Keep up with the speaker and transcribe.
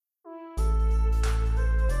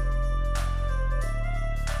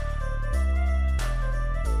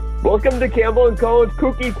Welcome to Campbell and Cohen's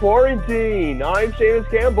Cookie Quarantine. I'm Seamus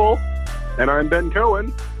Campbell. And I'm Ben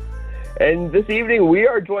Cohen. And this evening we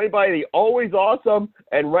are joined by the always awesome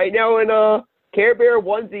and right now in a Care Bear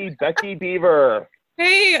onesie, Becky Beaver.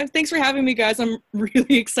 Hey, thanks for having me, guys. I'm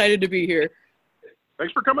really excited to be here.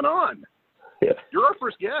 Thanks for coming on. Yeah. You're our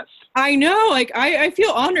first guest. I know, I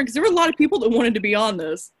feel honored because there were a lot of people that wanted to be on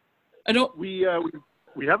this. We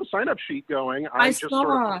have a sign-up sheet going. I just saw.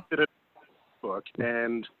 sort of did it on Facebook,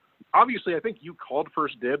 and obviously I think you called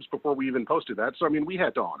first dibs before we even posted that. So I mean, we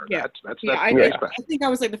had to honor that. I think I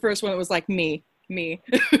was like the first one that was like me.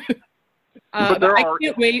 But I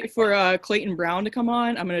can't wait for Clayton Brown to come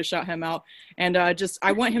on. I'm going to shout him out. And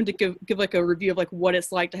I want him to give like a review of like what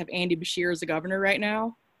it's like to have Andy Beshear as the governor right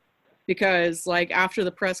now. Because like after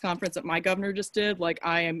the press conference that my governor just did, like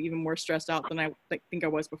I am even more stressed out than I think I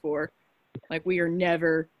was before. Like we are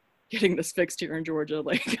never getting this fixed here in Georgia.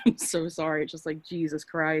 Like I'm so sorry. It's just like Jesus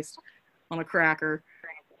Christ on a cracker.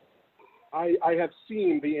 I have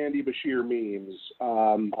seen the Andy Beshear memes.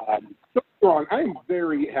 Don't get me wrong, I am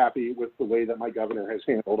very happy with the way that my governor has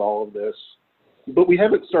handled all of this, but we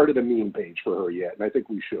haven't started a meme page for her yet, and I think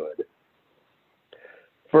we should.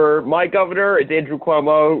 For my governor, it's Andrew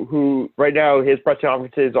Cuomo, who right now his press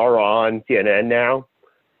conferences are on CNN now.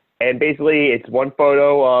 And basically it's one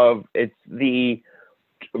photo of it's the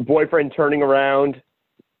boyfriend turning around.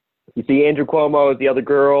 You see Andrew Cuomo as the other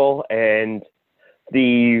girl, and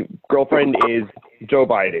the girlfriend is Joe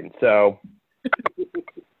Biden. So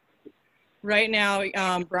right now,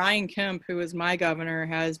 Brian Kemp, who is my governor,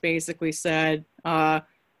 has basically said,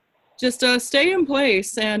 just stay in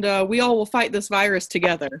place and we all will fight this virus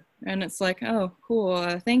together. And it's like, oh,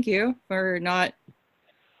 cool. Thank you for not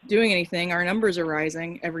doing anything. Our numbers are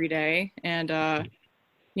rising every day. And,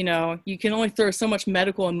 you know, you can only throw so much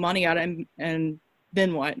medical and money at it and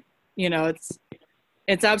then what? You know,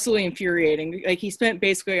 it's absolutely infuriating. Like he spent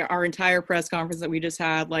basically our entire press conference that we just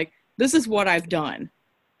had, like, this is what I've done.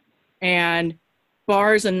 And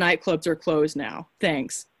bars and nightclubs are closed now.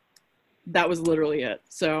 Thanks. That was literally it.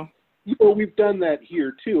 So. Well, we've done that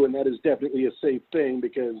here too, and that is definitely a safe thing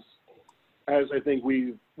because, as I think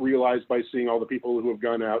we've realized by seeing all the people who have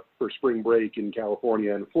gone out for spring break in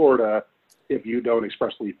California and Florida, if you don't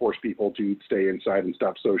expressly force people to stay inside and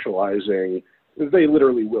stop socializing, they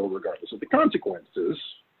literally will regardless of the consequences.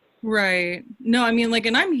 Right. No, I mean, like,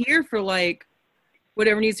 and I'm here for, like,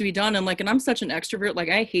 whatever needs to be done. And, like, and I'm such an extrovert. Like,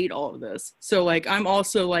 I hate all of this. So, like, I'm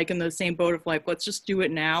also, like, in the same boat of, like, let's just do it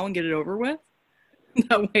now and get it over with.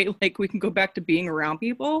 That way, like, we can go back to being around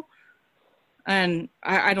people. And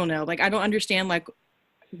I don't know. Like, I don't understand, like,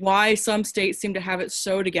 why some states seem to have it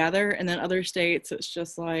so together. And then other states, it's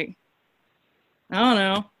just like, I don't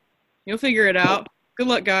know. You'll figure it out. Good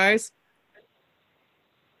luck, guys.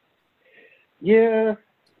 Yeah,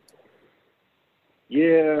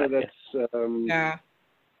 that's yeah,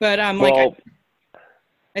 but well,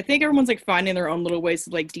 I think everyone's like finding their own little ways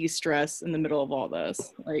to like de-stress in the middle of all this.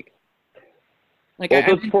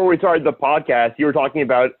 Just before we started the podcast, you were talking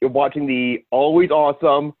about watching the always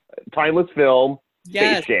awesome, timeless film,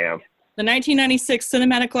 yes, Space Jam. The 1996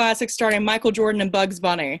 cinematic classic starring Michael Jordan and Bugs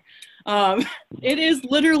Bunny. It is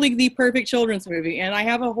literally the perfect children's movie, and I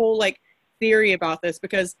have a whole like theory about this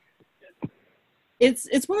because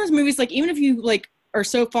it's one of those movies, like, even if you, like, are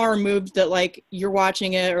so far removed that, like, you're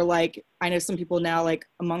watching it, or, like, I know some people now, like,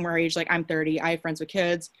 among our age, like, I'm 30, I have friends with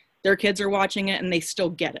kids, their kids are watching it, and they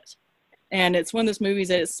still get it. And it's one of those movies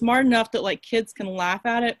that it's smart enough that, like, kids can laugh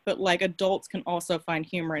at it, but, like, adults can also find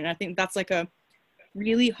humor. And I think that's, like, a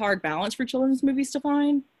really hard balance for children's movies to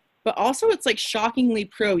find. But also it's, like, shockingly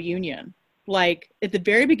pro-union. Like, at the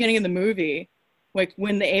very beginning of the movie, like,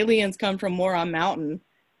 when the aliens come from Moron Mountain,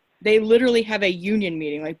 they literally have a union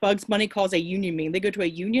meeting. Like Bugs Bunny calls a union meeting. They go to a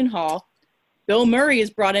union hall. Bill Murray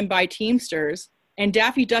is brought in by Teamsters, and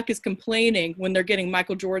Daffy Duck is complaining when they're getting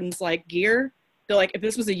Michael Jordan's like gear. They're like, if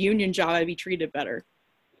this was a union job, I'd be treated better.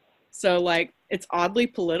 So like, it's oddly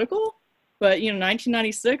political, but you know,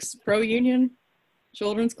 1996 pro-union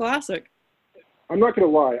children's classic. I'm not going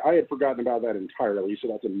to lie, I had forgotten about that entirely, so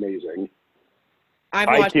that's amazing.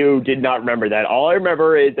 I too did not remember that. All I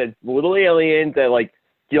remember is that little aliens that like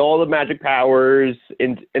steal all the magic powers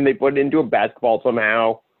and they put it into a basketball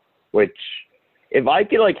somehow, which if I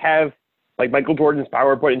could like have like Michael Jordan's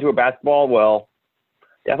power put into a basketball, well,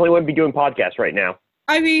 definitely wouldn't be doing podcasts right now.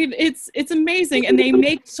 I mean, it's amazing, and they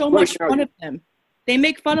make so much fun of him. They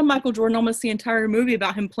make fun of Michael Jordan almost the entire movie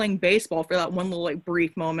about him playing baseball for that one little like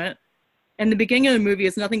brief moment. And the beginning of the movie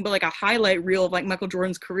is nothing but like a highlight reel of like Michael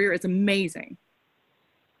Jordan's career. It's amazing.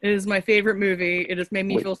 It is my favorite movie. It has made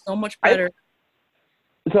me feel so much better.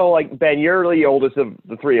 So, like, Ben, you're the oldest of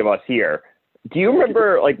the three of us here. Do you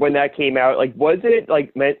remember, like, when that came out? Like, was it,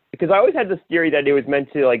 like, meant... Because I always had this theory that it was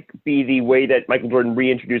meant to, like, be the way that Michael Jordan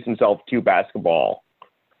reintroduced himself to basketball.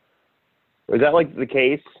 Was that, like, the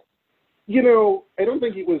case? You know, I don't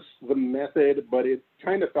think it was the method, but it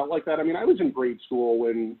kind of felt like that. I mean, I was in grade school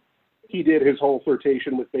when he did his whole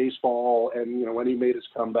flirtation with baseball and, you know, when he made his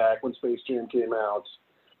comeback, when Space Jam came out.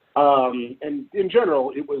 And in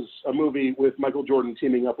general, it was a movie with Michael Jordan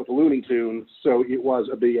teaming up with the Looney Tunes, so it was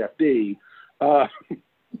a BFD.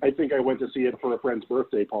 I think I went to see it for a friend's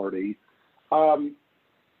birthday party.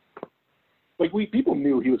 People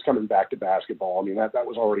knew he was coming back to basketball. I mean, that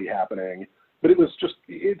was already happening. But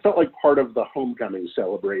it felt like part of the homecoming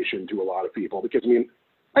celebration to a lot of people because, I mean,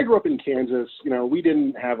 I grew up in Kansas. You know, we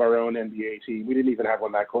didn't have our own NBA team. We didn't even have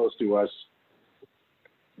one that close to us.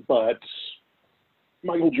 But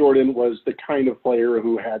Michael Jordan was the kind of player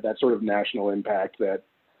who had that sort of national impact that,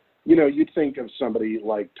 you know, you'd think of somebody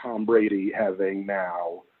like Tom Brady having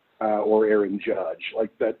now or Aaron Judge,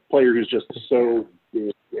 like that player who's just so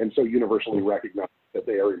big and so universally recognized that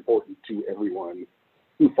they are important to everyone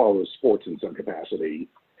who follows sports in some capacity.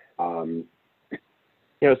 You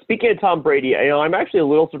know, speaking of Tom Brady, you know, I'm actually a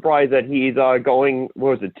little surprised that he's going,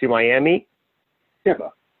 to Miami?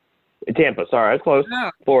 Tampa, sorry, that's close.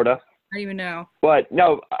 Oh. Florida. I don't even know. But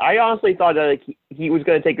no, I honestly thought that like, he was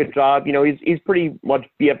going to take a job. You know, he's pretty much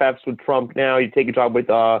BFFs with Trump now. He'd take a job with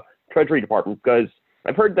Treasury Department because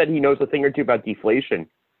I've heard that he knows a thing or two about deflation.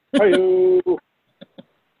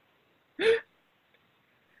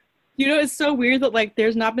 You know, it's so weird that, like,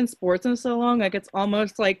 there's not been sports in so long. Like, it's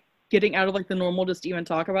almost, like, getting out of, like, the normal just to even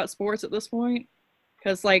talk about sports at this point.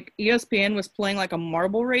 Because, like, ESPN was playing, like, a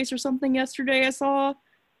marble race or something yesterday I saw.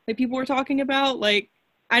 Like, people were talking about. Like,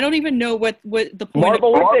 I don't even know what the point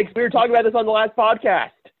Marble Olympics. We were talking about this on the last podcast.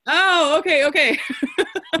 Oh, okay.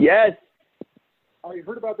 Yes. I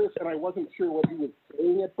heard about this, and I wasn't sure what he was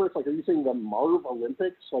saying at first. Like, are you saying the Marv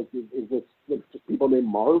Olympics? Like, is this like, just people named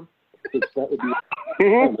Marv? That would be...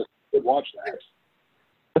 Could watch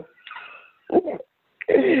that.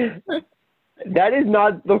 That is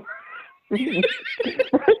not the.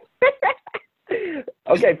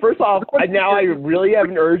 Okay, first off, now I really have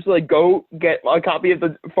an urge to like go get a copy of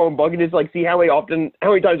the phone book and just like see how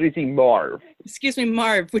many times we see Marv. Excuse me,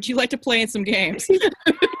 Marv. Would you like to play in some games?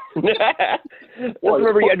 Well,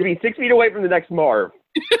 remember, you had to be 6 feet away from the next Marv.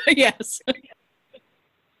 Yes.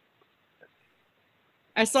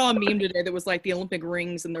 I saw a meme today that was like the Olympic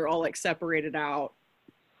rings and they're all like separated out.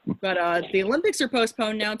 But the Olympics are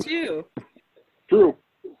postponed now too. True.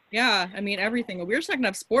 Yeah, I mean everything. We were just not gonna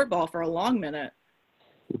have sport ball for a long minute.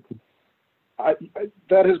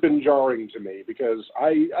 That has been jarring to me because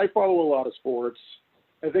I follow a lot of sports.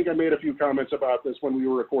 I think I made a few comments about this when we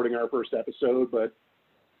were recording our first episode, but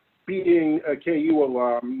being a KU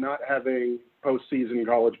alum, not having postseason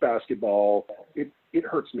college basketball, it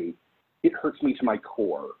hurts me. It hurts me to my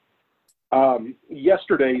core.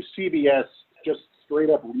 Yesterday, CBS just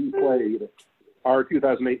straight up replayed our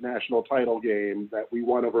 2008 national title game that we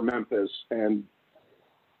won over Memphis. And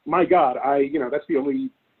my God, that's the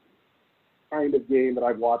only kind of game that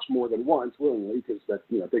I've watched more than once willingly because that,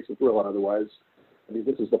 takes the thrill out otherwise. I mean,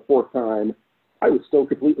 this is the fourth time. I was still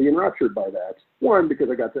completely enraptured by that. One,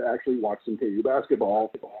 because I got to actually watch some KU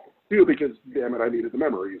basketball. Two, because, damn it, I needed the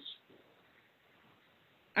memories.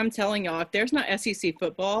 I'm telling y'all, if there's not SEC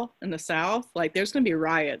football in the South, like there's going to be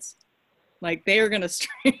riots. Like they are going to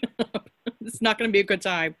straight up. It's not going to be a good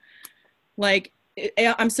time. Like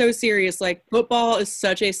I'm so serious. Like football is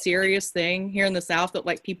such a serious thing here in the South that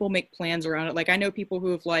like people make plans around it. Like I know people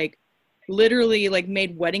who have like literally like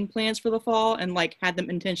made wedding plans for the fall and like had them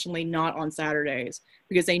intentionally not on Saturdays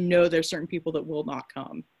because they know there's certain people that will not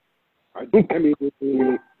come. I mean,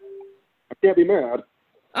 I can't be mad.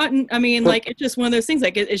 I mean, like, it's just one of those things.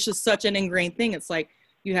 Like, it's just such an ingrained thing. It's like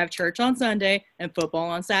you have church on Sunday and football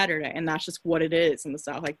on Saturday, and that's just what it is in the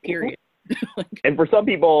South, like, period. And for some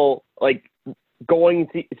people, like,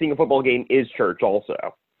 seeing a football game is church also.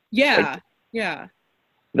 Yeah, yeah.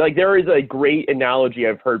 Like, there is a great analogy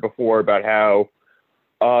I've heard before about how,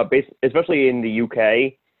 especially in the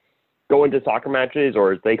UK, going to soccer matches,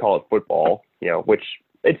 or as they call it, football, which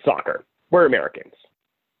it's soccer. We're Americans.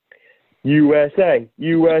 USA.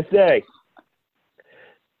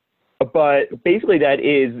 But basically that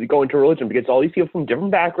is going to religion because all these people from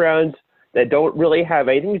different backgrounds that don't really have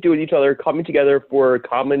anything to do with each other coming together for a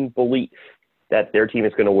common belief that their team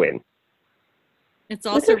is going to win. It's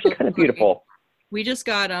also really kind of beautiful. We just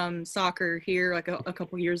got soccer here like a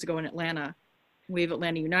couple years ago in Atlanta. We have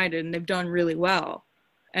Atlanta United, and they've done really well.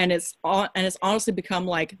 And it's honestly become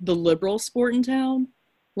like the liberal sport in town.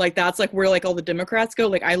 Like that's like where like all the Democrats go.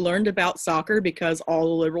 Like I learned about soccer because all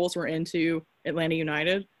the liberals were into Atlanta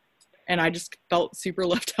United, and I just felt super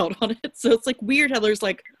left out on it. So it's like weird how there's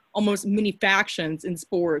like almost mini factions in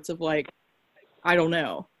sports of like, I don't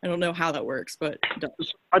know how that works, but it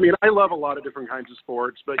does. I mean, I love a lot of different kinds of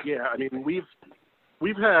sports, but yeah, I mean,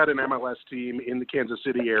 we've had an MLS team in the Kansas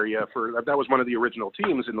City area that was one of the original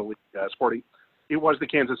teams in the league, Sporting. It was the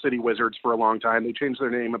Kansas City Wizards for a long time. They changed their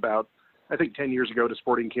name about, I think, 10 years ago to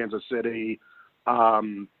Sporting Kansas City.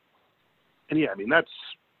 And yeah, I mean, that's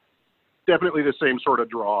definitely the same sort of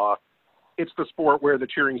draw. It's the sport where the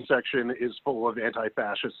cheering section is full of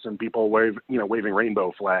anti-fascists and people waving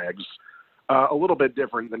rainbow flags. A little bit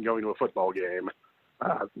different than going to a football game,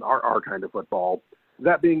 our kind of football.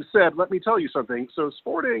 That being said, let me tell you something. So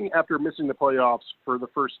Sporting, after missing the playoffs for the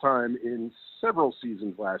first time in several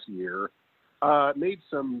seasons last year, made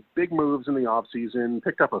some big moves in the offseason,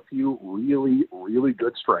 picked up a few really, really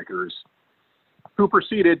good strikers who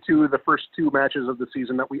proceeded to the first two matches of the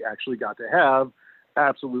season that we actually got to have,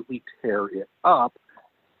 absolutely tear it up.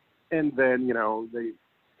 And then, they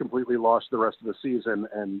completely lost the rest of the season,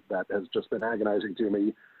 and that has just been agonizing to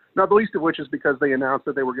me. Not the least of which is because they announced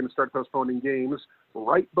that they were going to start postponing games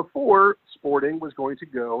right before Sporting was going to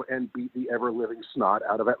go and beat the ever-living snot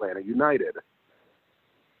out of Atlanta United.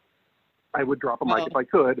 I would drop a mic if I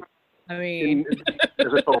could. I mean, as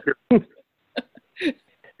a total period.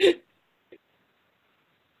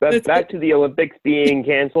 But back to the Olympics being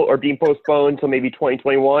canceled or being postponed until maybe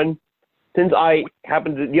 2021. Since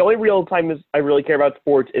the only real time I really care about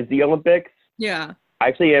sports is the Olympics. Yeah. I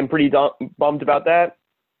actually am pretty bummed about that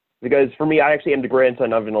because for me, I actually am the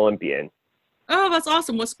grandson of an Olympian. Oh, that's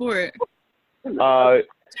awesome. What sport?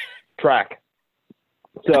 Track.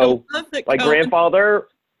 So my grandfather,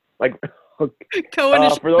 Cohen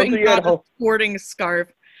is for those of you at home, sporting scarf.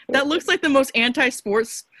 That looks like the most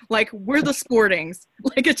anti-sports. Like we're the Sportings.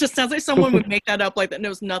 Like it just sounds like someone would make that up. Like that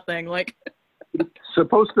knows nothing. Like it's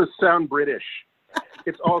supposed to sound British.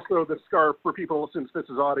 It's also the scarf for people, since this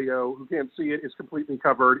is audio, who can't see it, is completely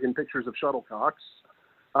covered in pictures of shuttlecocks.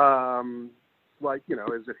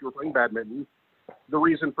 As if you were playing badminton. The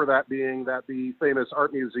reason for that being that the famous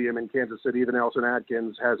art museum in Kansas City, the Nelson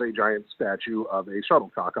Atkins, has a giant statue of a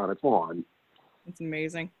shuttlecock on its lawn. That's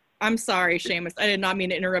amazing. I'm sorry, Seamus. I did not mean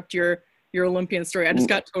to interrupt your Olympian story. I just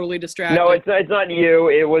got totally distracted. No, it's not you.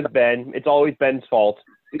 It was Ben. It's always Ben's fault.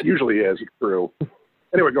 It usually is. It's true.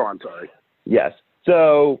 Anyway, go on. Sorry. Yes.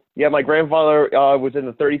 So, yeah, my grandfather was in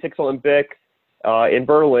the 36 Olympics in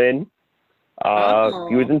Berlin.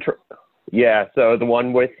 He was in so the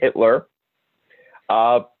one with Hitler.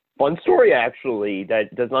 Fun story, actually,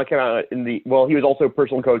 that does not come out he was also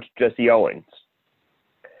personal coach Jesse Owens.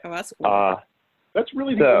 Oh, that's cool. That's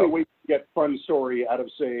really the only way to get fun story out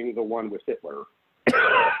of saying the one with Hitler.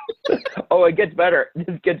 Oh, it gets better.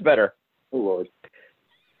 It gets better. Oh, Lord.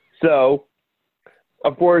 So,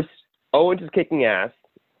 of course, Owens is kicking ass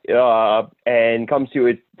and comes to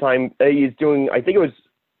a time he's doing, I think it was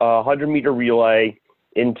a 100-meter relay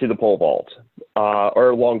into the pole vault,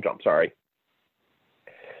 or long jump, sorry.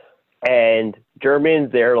 And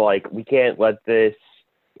Germans, they're like, we can't let this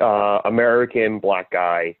American black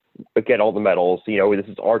guy get all the medals. This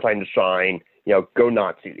is our time to shine. Go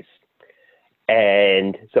Nazis.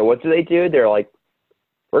 And so what do? They're like,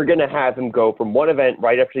 we're going to have him go from one event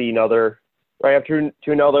right after another.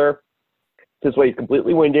 This way he's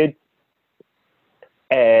completely winded.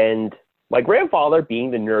 And my grandfather,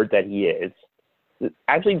 being the nerd that he is,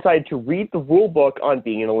 actually decided to read the rule book on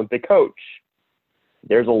being an Olympic coach.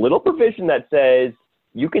 There's a little provision that says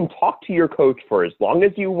you can talk to your coach for as long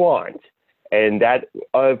as you want, and that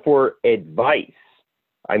for advice.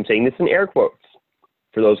 I'm saying this in air quotes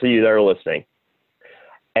for those of you that are listening.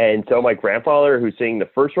 And so my grandfather, who's sitting in the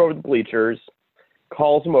first row of the bleachers,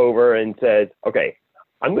 calls him over and says, okay,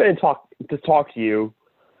 I'm going to talk to you,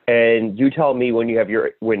 and you tell me when you have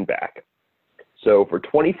your win back. So for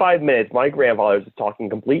 25 minutes, my grandfather is talking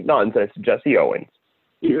complete nonsense to Jesse Owens.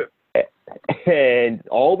 Yeah. And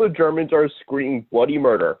all the Germans are screaming bloody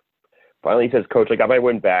murder. Finally, he says, Coach, I got my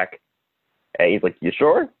win back. And he's like, you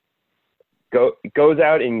sure? Goes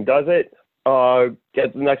out and does it,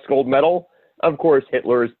 gets the next gold medal. Of course,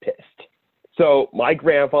 Hitler is pissed. So my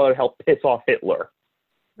grandfather helped piss off Hitler.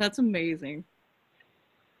 That's amazing.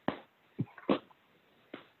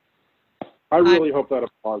 I really hope that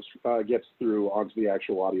applause gets through onto the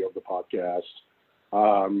actual audio of the podcast.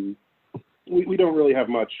 We don't really have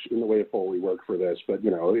much in the way of Foley work for this, but,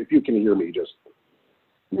 if you can hear me just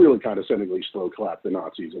really condescendingly slow clap the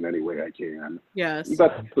Nazis in any way I can. Yes.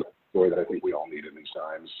 That's the story that I think we all need in these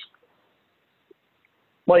times.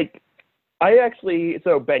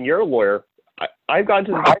 So Ben, you're a lawyer. I've gone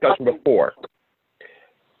to this discussion before.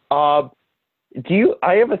 I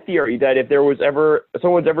have a theory that if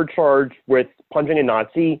someone's ever charged with punching a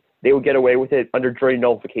Nazi, they would get away with it under jury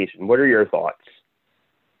nullification. What are your thoughts?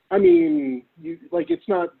 I mean, it's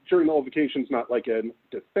not, jury nullification is not like a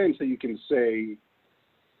defense that you can say,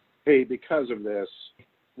 hey, because of this.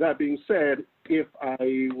 That being said, if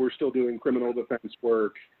I were still doing criminal defense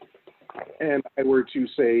work and I were to,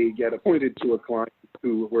 say, get appointed to a client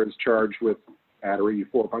who was charged with battery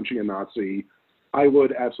for punching a Nazi, I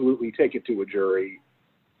would absolutely take it to a jury.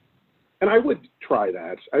 And I would try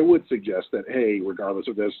that. I would suggest that, hey, regardless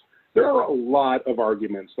of this, there are a lot of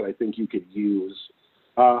arguments that I think you could use.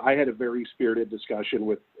 I had a very spirited discussion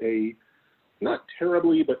with a not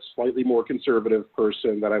terribly, but slightly more conservative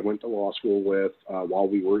person that I went to law school with while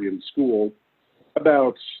we were in school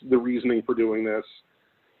about the reasoning for doing this.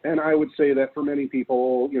 And I would say that for many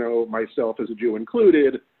people, myself as a Jew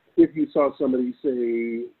included, if you saw somebody,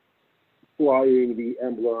 say, flying the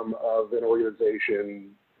emblem of an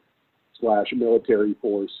organization / military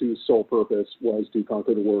force whose sole purpose was to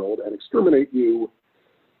conquer the world and exterminate you,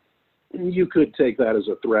 you could take that as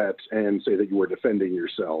a threat and say that you were defending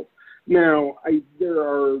yourself. Now,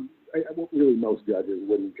 most judges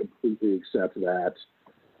wouldn't completely accept that,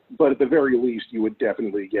 but at the very least, you would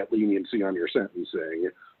definitely get leniency on your sentencing.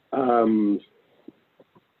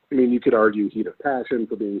 You could argue heat of passion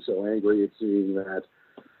for being so angry at seeing that.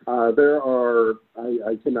 I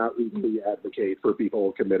cannot legally advocate for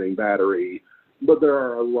people committing battery, but there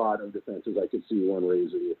are a lot of defenses I could see one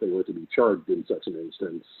raising if they were to be charged in such an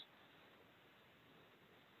instance.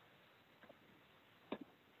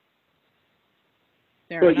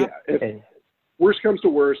 But yeah, if worst comes to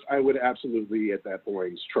worst, I would absolutely at that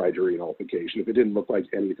point try jury nullification. If it didn't look like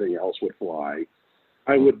anything else would fly,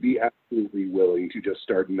 I would be absolutely willing to just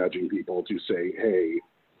start nudging people to say, hey,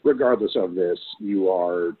 regardless of this, you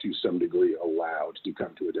are to some degree allowed to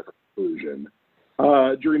come to a different conclusion.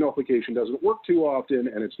 Jury nullification doesn't work too often,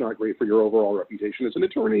 and it's not great for your overall reputation as an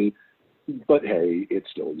attorney, but hey, it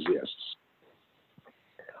still exists.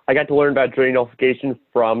 I got to learn about jury nullification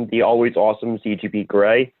from the always awesome CGP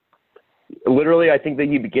Grey. Literally, I think that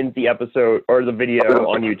he begins the episode or the video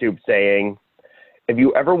on YouTube saying, if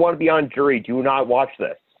you ever want to be on jury, do not watch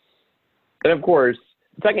this. And of course,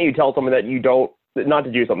 the second you tell someone that you don't, not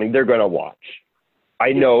to do something, they're going to watch.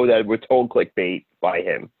 I know that it was told clickbait by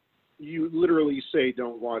him. You literally say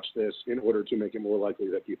don't watch this in order to make it more likely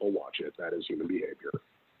that people watch it. That is human behavior.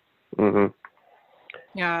 Mm-hmm.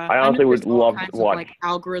 Yeah, I honestly would love to watch like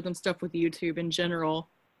algorithm stuff with YouTube in general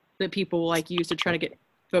that people use to try to get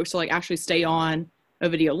folks to actually stay on a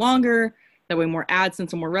video longer. That way more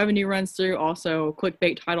AdSense and more revenue runs through. Also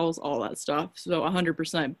clickbait titles, all that stuff. So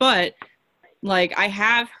 100%. But I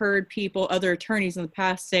have heard other attorneys in the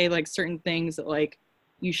past say certain things that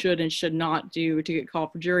you should and should not do to get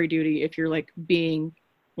called for jury duty if you're being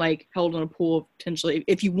held in a pool of potentially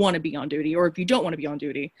if you want to be on duty or if you don't want to be on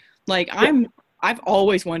duty. I've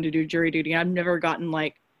always wanted to do jury duty. I've never gotten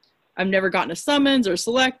a summons or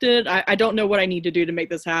selected. I don't know what I need to do to make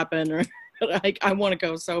this happen, or I want to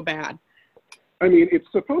go so bad. I mean, it's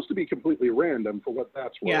supposed to be completely random for what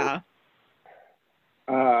that's worth. Yeah.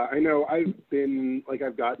 I know I've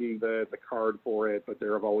gotten the card for it, but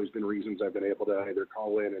there have always been reasons I've been able to either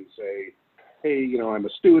call in and say, hey, I'm a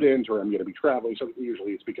student or I'm going to be traveling. So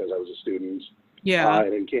usually it's because I was a student. Yeah.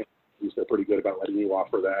 And in Kansas, they're pretty good about letting you off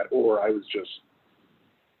for that. Or I was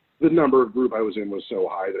the number of group I was in was so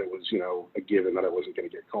high that it was, a given that I wasn't going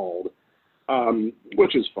to get called,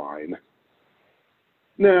 which is fine.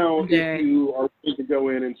 Now, if you are willing to go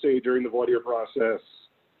in and say during the voir dire process,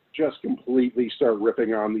 just completely start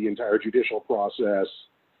ripping on the entire judicial process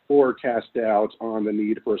or cast doubt on the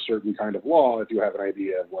need for a certain kind of law if you have an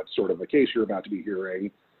idea of what sort of a case you're about to be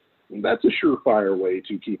hearing, that's a surefire way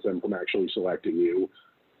to keep them from actually selecting you.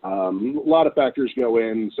 A lot of factors go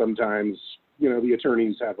in. Sometimes, the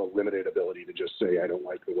attorneys have a limited ability to just say, I don't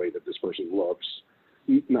like the way that this person looks,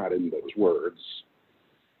 not in those words.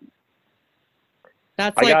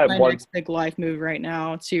 That's my next big life move right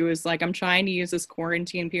now, too, is I'm trying to use this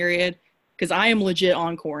quarantine period because I am legit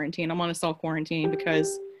on quarantine. I'm on a self-quarantine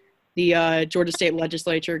because the Georgia State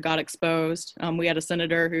Legislature got exposed. We had a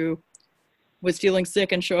senator who was feeling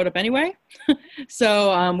sick and showed up anyway.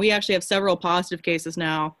 So we actually have several positive cases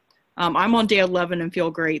now. I'm on day 11 and feel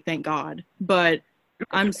great, thank God. But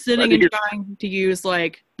I'm sitting and trying to use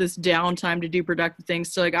this downtime to do productive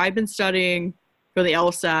things. So I've been studying for the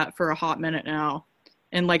LSAT for a hot minute now.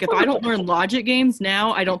 And if I don't learn logic games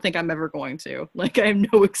now, I don't think I'm ever going to. I have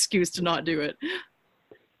no excuse to not do it.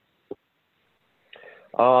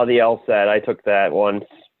 The LSAT. I took that once,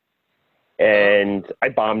 and I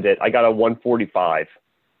bombed it. I got a 145.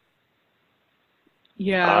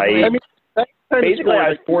 Yeah. I mean, that kind of basically score I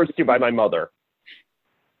was that forced to by my mother.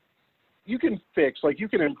 you can fix, like you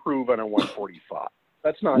can improve on a 145.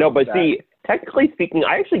 That's not No, but that. see, technically speaking,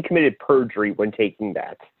 I actually committed perjury when taking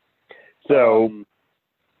that. So,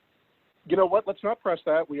 You know what? Let's not press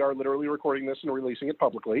that. We are literally recording this and releasing it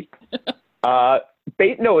publicly.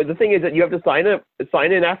 no, the thing is that you have to sign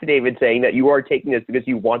an affidavit saying that you are taking this because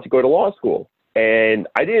you want to go to law school. And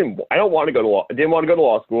I didn't want to go to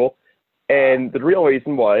law school. And the real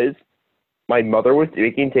reason was my mother was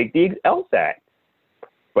making me take the LSAT.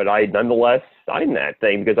 But I nonetheless signed that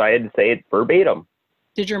thing because I had to say it verbatim.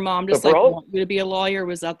 Did your mom just want you to be a lawyer?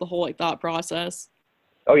 Was that the whole thought process?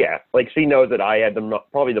 Oh yeah, she knows that I had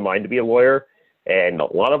probably the mind to be a lawyer, and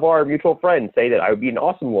a lot of our mutual friends say that I would be an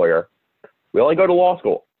awesome lawyer. Will I go to law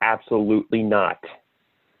school? Absolutely not.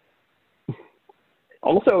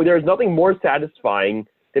 Also, there's nothing more satisfying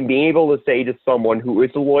than being able to say to someone who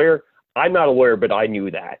is a lawyer, "I'm not a lawyer, but I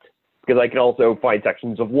knew that," because I can also find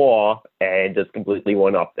sections of law and just completely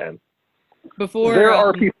one-up them. Before there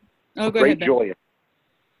are people go great ahead, Ben. joy.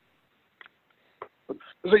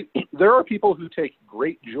 There are people who take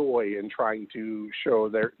great joy in trying to show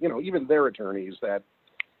their, even their attorneys that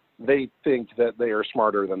they think that they are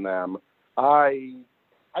smarter than them. I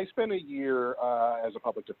spent a year as a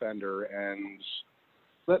public defender, and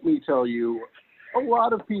let me tell you, a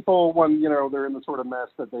lot of people, when they're in the sort of mess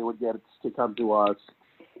that they would get to come to us,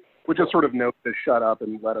 would just sort of know to shut up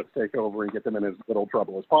and let us take over and get them in as little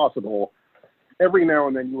trouble as possible. Every now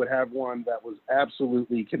and then you would have one that was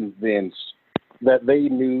absolutely convinced that they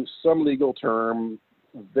knew some legal term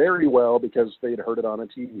very well because they'd heard it on a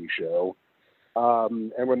TV show.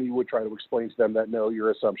 And when you would try to explain to them that, no, your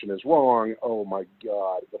assumption is wrong, oh my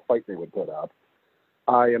God, the fight they would put up.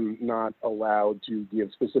 I am not allowed to give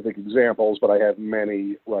specific examples, but I have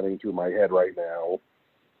many running through my head right now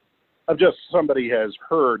of just somebody has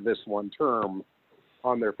heard this one term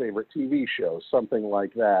on their favorite TV show, something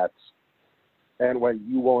like that. And when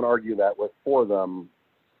you won't argue that for them,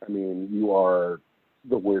 I mean, you are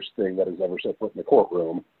the worst thing that has ever set foot in the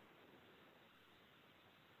courtroom.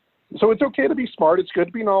 So it's okay to be smart. It's good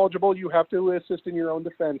to be knowledgeable. You have to assist in your own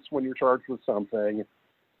defense when you're charged with something.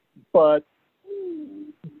 But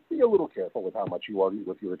be a little careful with how much you argue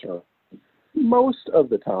with your attorney. Most of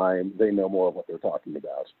the time, they know more of what they're talking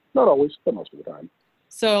about. Not always, but most of the time.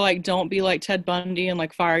 So, don't be like Ted Bundy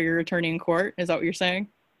and, fire your attorney in court? Is that what you're saying?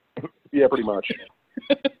 Yeah, pretty much.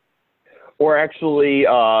 Or actually,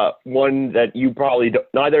 one that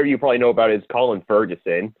neither of you probably know about is Colin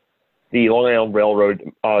Ferguson, the Long Island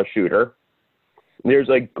Railroad shooter. There's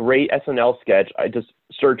a great SNL sketch. I just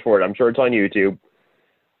searched for it. I'm sure it's on YouTube.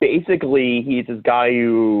 Basically, he's this guy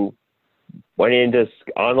who went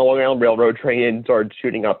on the Long Island Railroad train and started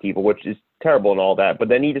shooting up people, which is terrible and all that. But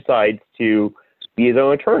then he decides to be his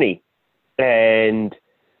own attorney. And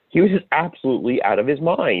he was just absolutely out of his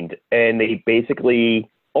mind. And they basically,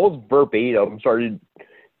 almost verbatim, started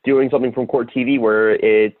doing something from court TV where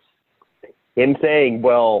it's him saying,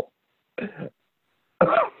 well,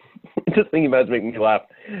 just thinking about it is making me laugh.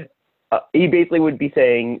 He basically would be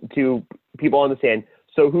saying to people on the stand,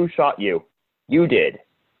 so who shot you? You did.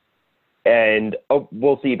 And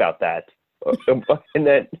we'll see about that. And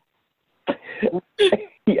then,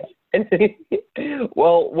 yeah. And then,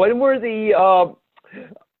 well, when were the,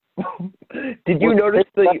 did you notice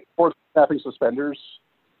snapping suspenders?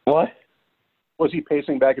 What? Was he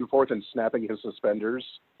pacing back and forth and snapping his suspenders?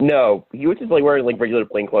 No, he was just wearing regular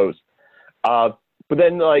plain clothes. But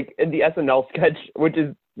then in the SNL sketch, which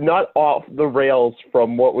is not off the rails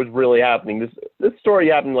from what was really happening. This story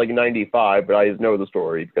happened in '95, but I just know the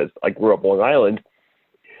story because I grew up on Long Island.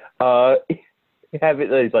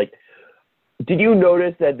 He's like, did you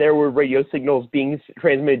notice that there were radio signals being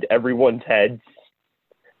transmitted to everyone's heads?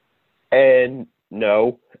 And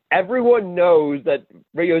no, everyone knows that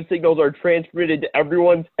radio signals are transmitted to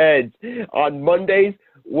everyone's heads on Mondays,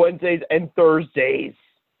 Wednesdays, and Thursdays.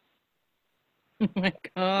 Oh my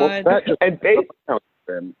God. Well,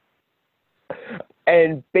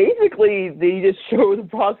 and basically, they just show the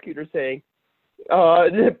prosecutor saying,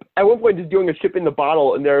 at one point, just doing a ship in the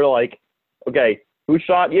bottle, and they're like, okay, who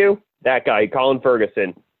shot you? That guy, Colin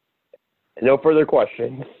Ferguson. No further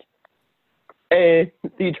questions. And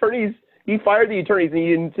the attorneys, he fired the attorneys, and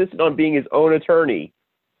he insisted on being his own attorney.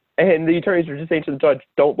 And the attorneys were just saying to the judge,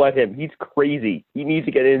 don't let him. He's crazy. He needs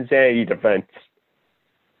to get an insanity defense.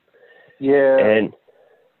 Yeah. And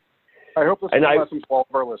I hope this is a lesson to all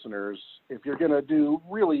of our listeners. If you're going to do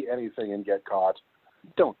really anything and get caught,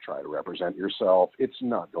 don't try to represent yourself. It's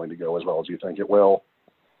not going to go as well as you think it will.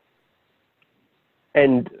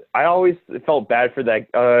 And I always felt bad for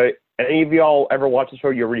that. Any of y'all ever watch the show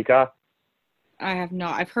Eureka? I have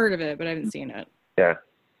not. I've heard of it, but I haven't seen it. Yeah.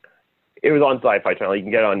 It was on Sci-Fi Channel. You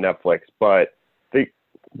can get it on Netflix. But the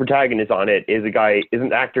protagonist on it is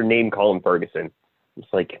an actor named Colin Ferguson. It's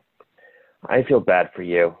like, I feel bad for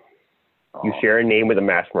you. You share a name with a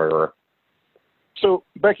mass murderer. So,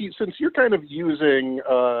 Becky, since you're kind of using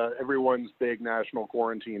everyone's big national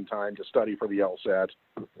quarantine time to study for the LSAT,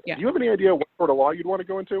 yeah. Do you have any idea what sort of law you'd want to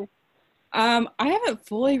go into? I haven't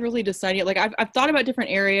fully really decided yet. Like, I've thought about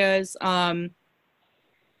different areas.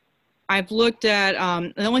 I've looked at,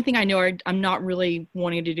 the only thing I know I'm not really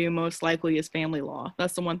wanting to do most likely is family law.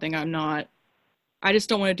 That's the one thing I just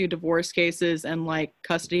don't want to do divorce cases and like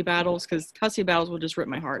custody battles, because custody battles will just rip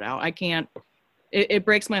my heart out. I can't, it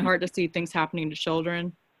breaks my heart to see things happening to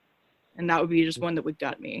children. And that would be just one that would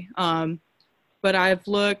gut me. But I've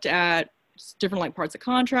looked at different like parts of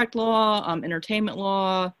contract law, entertainment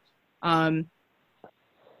law,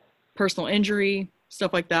 personal injury,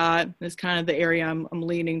 stuff like that is kind of the area I'm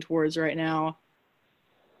leaning towards right now.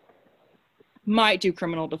 Might do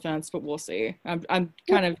criminal defense, but we'll see. I'm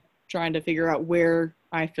kind of trying to figure out where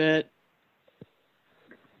I fit.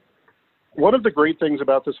 One of the great things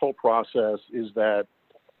about this whole process is that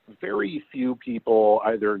very few people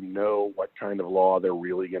either know what kind of law they're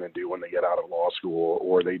really going to do when they get out of law school,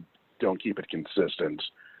 or they don't keep it consistent.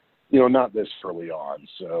 Not this early on.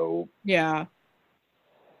 So yeah.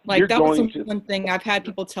 Like that was one thing I've had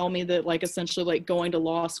people tell me that like essentially like going to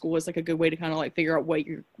law school is like a good way to kind of like figure out what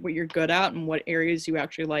you're good at and what areas you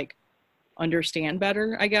actually like understand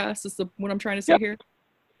better, I guess is what I'm trying to say here.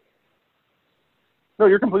 No,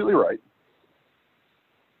 you're completely right.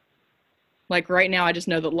 Like right now, I just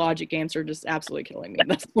know that logic games are just absolutely killing me.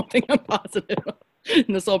 That's one thing I'm positive of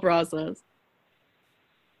in this whole process.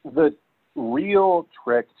 The real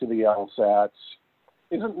trick to the LSATs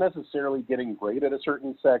isn't necessarily getting great at a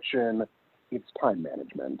certain section, it's time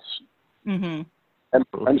management. Mm-hmm. And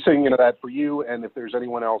I'm saying that for you, and if there's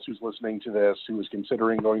anyone else who's listening to this who is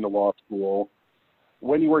considering going to law school,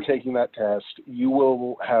 when you are taking that test, you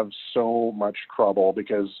will have so much trouble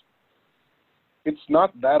because it's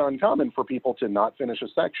not that uncommon for people to not finish a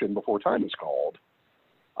section before time is called.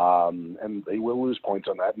 And they will lose points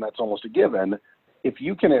on that, and that's almost a given. If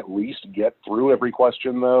you can at least get through every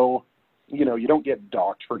question, though, you don't get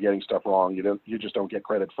docked for getting stuff wrong. You just don't get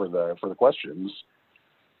credit for the questions.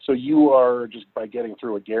 So you are just by getting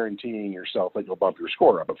through it, guaranteeing yourself that you'll bump your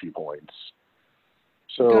score up a few points.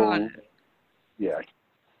 So, yeah,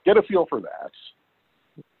 get a feel for that.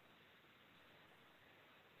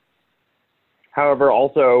 However,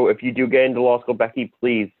 also, if you do get into law school, Becky,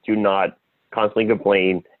 please do not constantly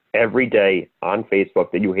complain every day on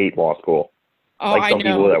Facebook that you hate law school. Oh, like some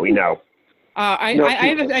people that we know.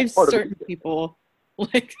 I have certain people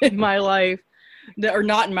like in my life that are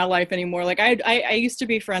not in my life anymore. Like I used to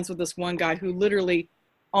be friends with this one guy who literally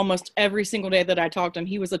almost every single day that I talked to him,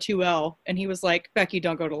 he was a 2L, and he was like, Becky,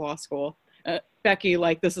 don't go to law school. Becky,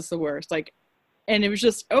 like, this is the worst. Like, and it was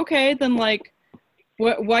just, okay, then like,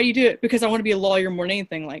 why do you do it? Because I want to be a lawyer more than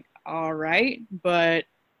anything. Like, all right, but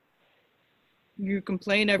you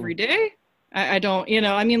complain every day? I don't,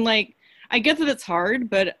 I mean, like, I get that it's hard,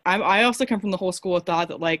 but I also come from the whole school of thought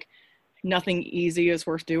that like nothing easy is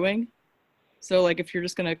worth doing. So like if you're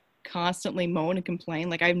just gonna constantly moan and complain,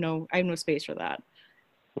 like I have no space for that.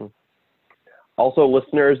 Also,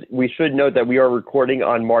 listeners, we should note that we are recording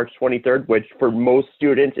on March 23rd, which for most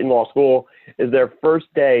students in law school is their first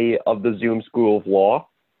day of the Zoom School of Law.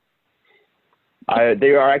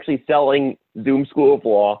 They are actually selling Zoom School of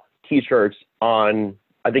Law t-shirts on,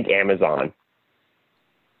 I think, Amazon.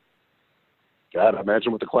 God,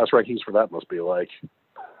 imagine what the class rankings for that must be like.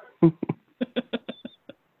 The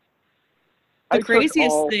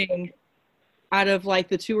craziest thing out of like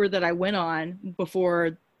the tour that I went on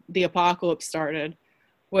before the apocalypse started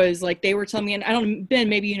was like they were telling me, and I don't, Ben,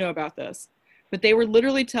 maybe you know about this, but they were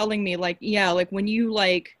literally telling me like, yeah, like when you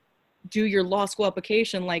like do your law school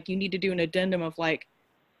application, like you need to do an addendum of like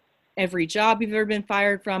every job you've ever been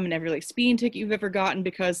fired from and every like speeding ticket you've ever gotten,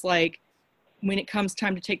 because like when it comes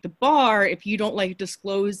time to take the bar, if you don't like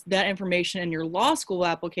disclose that information in your law school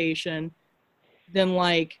application, then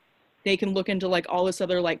like they can look into like all this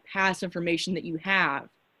other like past information that you have.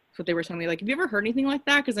 That's what they were telling me. Like, have you ever heard anything like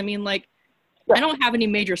that? Because I mean, like, I don't have any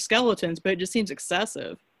major skeletons, but it just seems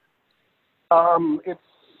excessive. It's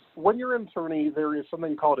when you're an attorney, there is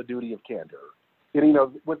something called a duty of candor. And,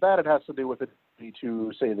 with that, it has to do with the duty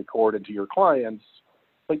to say the court and to your clients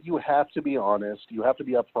but you have to be honest. You have to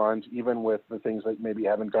be upfront, even with the things that maybe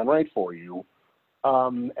haven't gone right for you.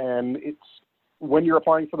 And it's when you're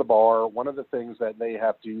applying for the bar, one of the things that they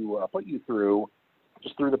have to put you through,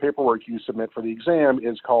 just through the paperwork you submit for the exam,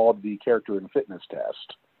 is called the character and fitness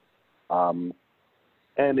test.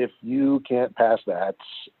 And if you can't pass that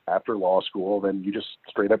after law school, then you just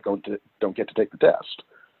straight up don't get to take the test.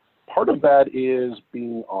 Part of that is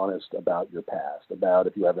being honest about your past, about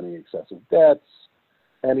if you have any excessive debts,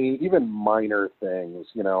 any even minor things.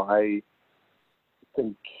 I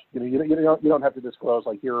think you don't have to disclose,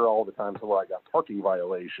 like, here are all the times where I got parking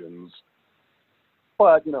violations.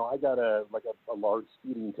 But I got a large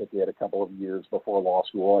speeding ticket a couple of years before law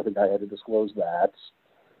school. I think I had to disclose that.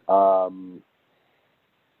 I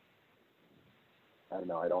don't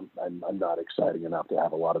know. I'm not exciting enough to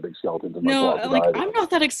have a lot of big skeletons in my closet. No, I'm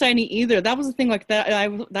not that exciting either. That was the thing, like, that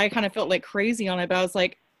I kind of felt like crazy on it. But I was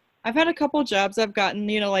like, I've had a couple jobs I've gotten,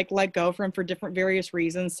 let go from for different various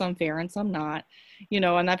reasons, some fair and some not,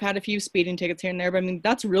 and I've had a few speeding tickets here and there, but I mean,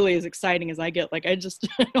 that's really as exciting as I get. Like, I just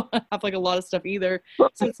don't have like a lot of stuff either.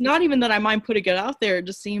 So it's not even that I mind putting it out there. It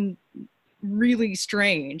just seemed really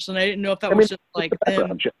strange. And I didn't know if that was just like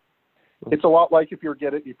them. It's a lot like if you're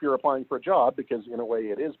applying for a job, because in a way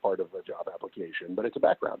it is part of the job application, but it's a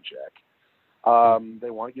background check.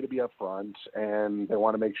 They want you to be upfront, and they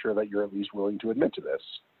want to make sure that you're at least willing to admit to this.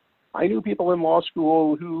 I knew people in law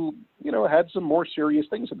school who, had some more serious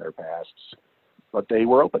things in their pasts, but they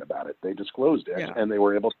were open about it. They disclosed it, and they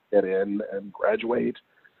were able to get in and graduate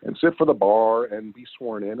and sit for the bar and be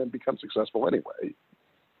sworn in and become successful anyway.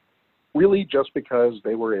 Really just because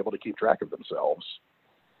they were able to keep track of themselves.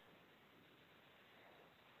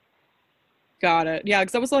 Got it. Yeah,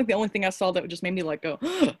 because that was like the only thing I saw that just made me like go.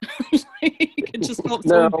 It just felt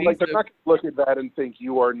no, so like they're not going to look at that and think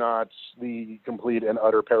you are not the complete and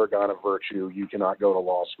utter paragon of virtue. You cannot go to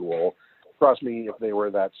law school. Trust me, if they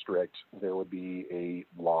were that strict, there would be a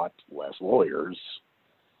lot less lawyers.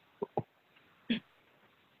 And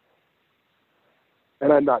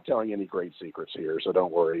I'm not telling any great secrets here, so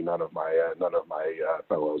don't worry. None of my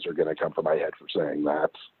fellows are going to come for my head for saying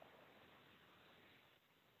that.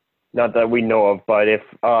 Not that we know of, but if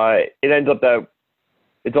it ends up that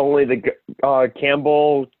it's only the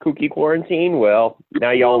Campbell kooky quarantine, well,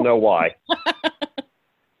 now y'all know why.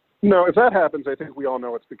 No, if that happens, I think we all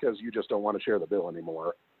know it's because you just don't want to share the bill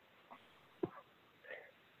anymore.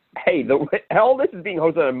 Hey, hell, this is being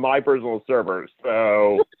hosted on my personal server,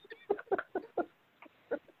 so...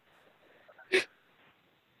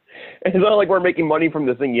 It's not like we're making money from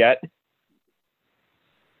this thing yet.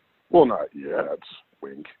 Well, not yet.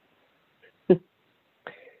 Wink.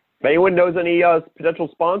 If anyone knows any potential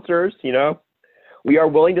sponsors, we are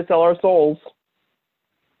willing to sell our souls.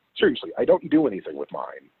 Seriously, I don't do anything with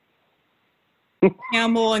mine.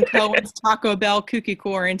 Campbell and Cohen's Taco Bell kooky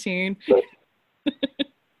quarantine.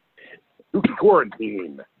 Kooky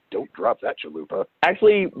quarantine. Don't drop that, chalupa.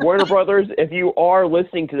 Actually, Warner Brothers, if you are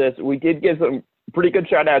listening to this, we did give some pretty good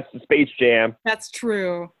shout-outs to Space Jam. That's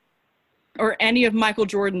true. Or any of Michael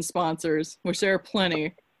Jordan's sponsors, which there are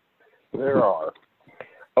plenty. There are.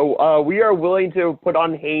 Oh, we are willing to put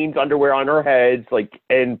on Hanes underwear on our heads,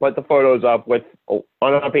 and put the photos up on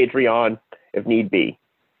our Patreon if need be.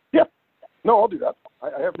 Yeah. No, I'll do that. I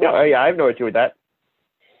have no. I have no issue with that.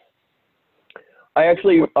 I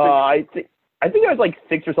actually, I think I was like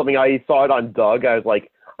 6 or something. I saw it on Doug. I was like,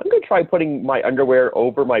 I'm gonna try putting my underwear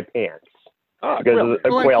over my pants because of a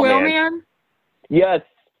Quail Man. Yes.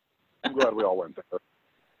 I'm glad we all went there.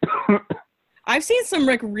 I've seen some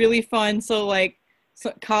really fun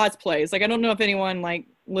cosplays. I don't know if anyone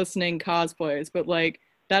listening cosplays, but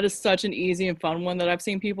that is such an easy and fun one that I've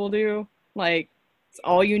seen people do.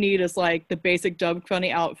 All you need is the basic Doug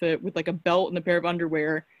Funny outfit with a belt and a pair of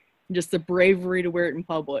underwear, and just the bravery to wear it in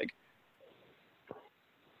public.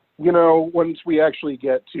 Once we actually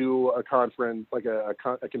get to a conference,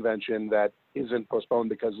 a convention that isn't postponed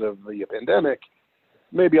because of the pandemic,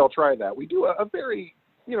 maybe I'll try that. We do a very,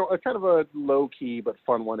 a kind of a low-key but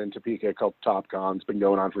fun one in Topeka called TopCon. It's been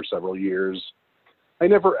going on for several years. I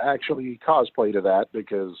never actually cosplay to that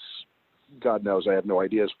because God knows I have no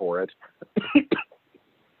ideas for it.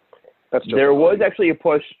 There was actually a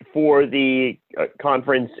push for the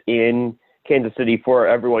conference in Kansas City for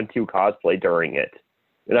everyone to cosplay during it.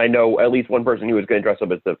 And I know at least one person who was going to dress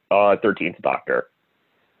up as the 13th Doctor.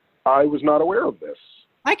 I was not aware of this.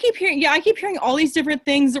 I keep hearing all these different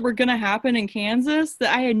things that were going to happen in Kansas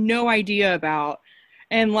that I had no idea about.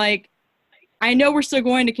 And I know we're still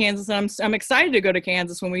going to Kansas, and I'm excited to go to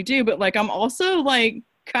Kansas when we do, but I'm also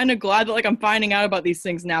kind of glad that I'm finding out about these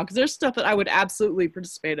things now, because there's stuff that I would absolutely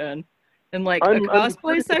participate in. And like a I'm cosplay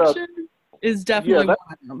curious about- section is definitely that-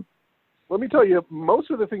 one of them. Let me tell you, most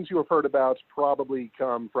of the things you have heard about probably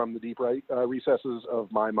come from the deep recesses of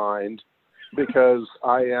my mind, because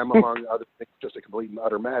I am, among other things, just a complete and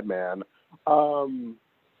utter madman.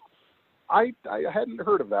 I hadn't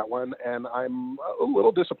heard of that one, and I'm a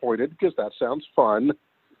little disappointed because that sounds fun.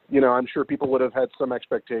 You know, I'm sure people would have had some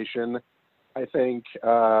expectation. I think,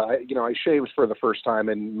 I shaved for the first time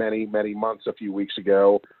in many, many months a few weeks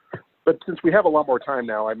ago. But since we have a lot more time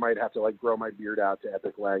now, I might have to like grow my beard out to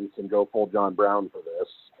epic lengths and go full John Brown for this,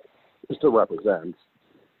 just to represent.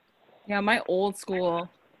 Yeah, my old school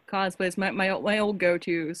cosplays, my old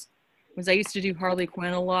go-tos was I used to do Harley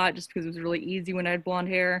Quinn a lot just because it was really easy when I had blonde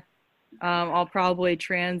hair. I'll probably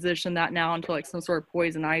transition that now into like some sort of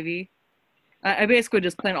Poison Ivy. I basically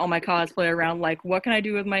just plan all my cosplay around like what can I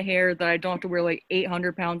do with my hair that I don't have to wear like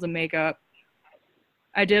 800 pounds of makeup.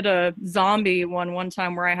 I did a zombie one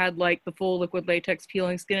time where I had like the full liquid latex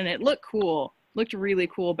peeling skin, and it looked cool, looked really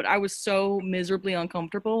cool, but I was so miserably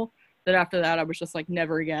uncomfortable that after that I was just like,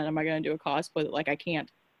 never again am I going to do a cosplay that like I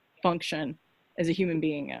can't function as a human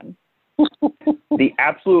being in. The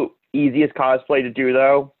absolute easiest cosplay to do,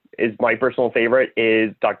 though, is my personal favorite,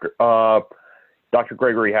 is Dr.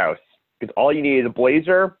 Gregory House. Because all you need is a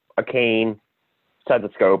blazer, a cane,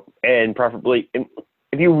 stethoscope, and preferably,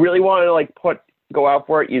 if you really want to like go out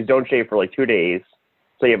for it, you don't shave for like 2 days.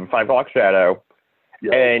 So you have a 5 o'clock shadow,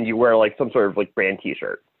 and you wear like some sort of like brand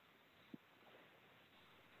t-shirt.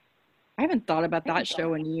 I haven't thought about that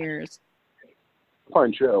show in years.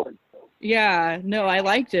 Fun show. Yeah, no, I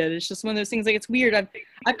liked it. It's just one of those things, like, it's weird. I've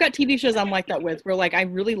got TV shows I'm like that with, where like I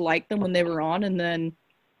really liked them when they were on, and then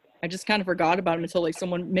I just kind of forgot about them until like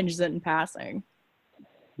someone mentions it in passing.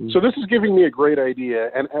 So this is giving me a great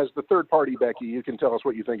idea, and as the third party, Becky, you can tell us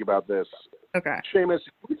what you think about this. Okay. Seamus,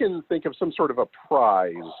 we can think of some sort of a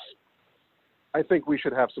prize. I think we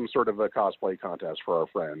should have some sort of a cosplay contest for our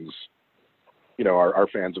friends, our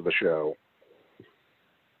fans of the show.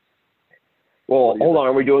 Well, hold on.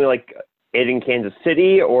 Are we doing like it in Kansas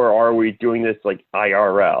City, or are we doing this like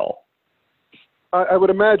IRL? I would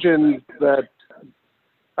imagine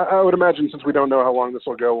since we don't know how long this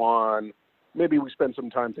will go on, maybe we spend some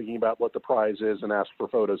time thinking about what the prize is and ask for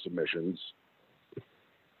photo submissions.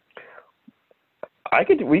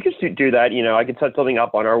 We could do that. I could set something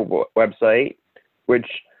up on our website, which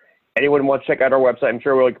anyone who wants to check out our website, I'm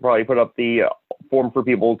sure we could probably put up the form for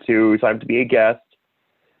people to sign up to be a guest.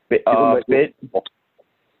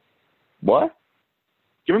 What?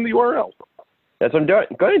 Give them the URL. That's what I'm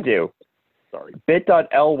going to do. Sorry.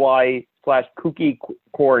 bit.ly/kooky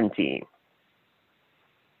quarantine.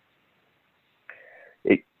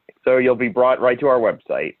 So you'll be brought right to our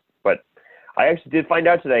website. But I actually did find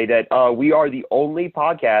out today that we are the only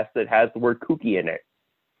podcast that has the word kooky in it.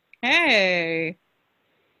 Hey.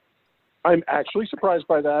 I'm actually surprised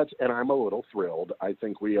by that, and I'm a little thrilled. I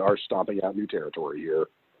think we are stomping out new territory here.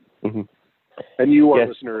 Mm-hmm. And you, our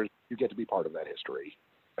listeners, you get to be part of that history.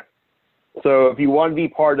 So if you want to be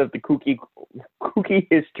part of the kooky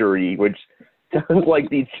history, which sounds like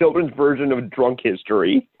the children's version of drunk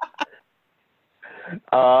history,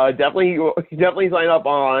 definitely sign up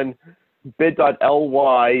on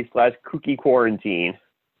bit.ly/kooky quarantine.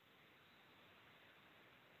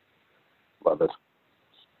 Love it.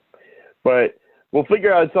 But we'll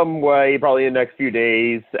figure out some way, probably in the next few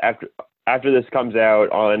days after this comes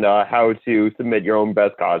out, on how to submit your own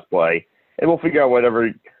best cosplay, and we'll figure out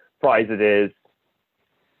whatever prize it is.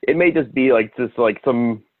 It may just be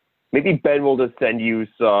some. Maybe Ben will just send you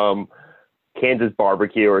some Kansas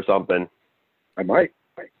barbecue or something. I might.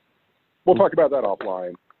 We'll talk about that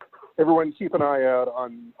offline. Everyone, keep an eye out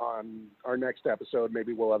on our next episode.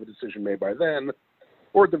 Maybe we'll have a decision made by then,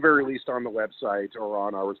 or at the very least on the website or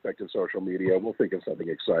on our respective social media. We'll think of something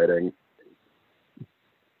exciting.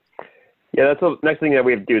 Yeah, that's the next thing that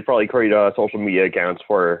we have to do is probably create social media accounts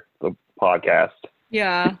for the podcast.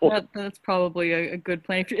 Yeah, that's probably a good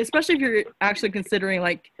plan, especially if you're actually considering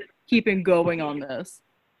like keeping going on this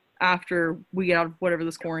after we get out of whatever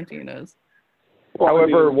this quarantine is. Well,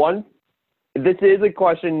 however, this is a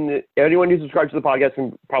question. Anyone who subscribes to the podcast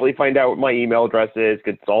can probably find out what my email address is,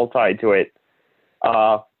 because it's all tied to it.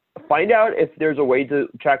 Find out if there's a way to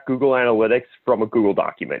check Google Analytics from a Google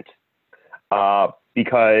document.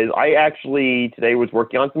 Because I actually today was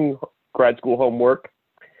working on some grad school homework,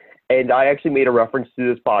 and I actually made a reference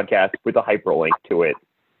to this podcast with a hyperlink to it.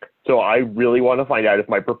 So I really want to find out if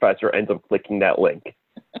my professor ends up clicking that link.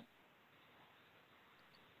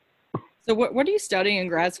 So what are you studying in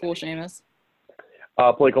grad school, Seamus?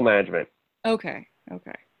 Political management. Okay.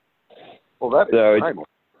 Well, that is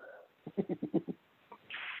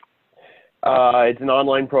It's an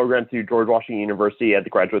online program through George Washington University at the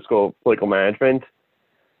Graduate School of Political Management.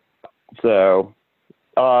 So,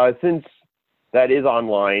 since that is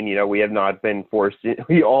online, we have not been forced.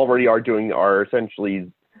 We already are doing our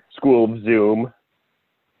essentially school of Zoom.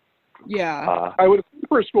 Yeah. I would assume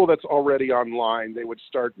for a school that's already online, they would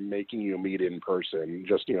start making you meet in person,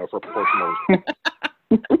 just for proportional.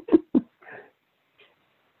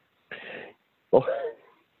 Well,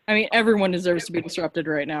 I mean, everyone deserves to be disrupted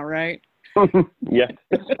right now, right? yeah.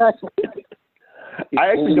 I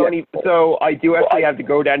actually don't even. So I do actually have to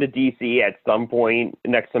go down to DC at some point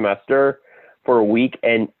next semester for a week,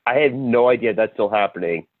 and I have no idea that's still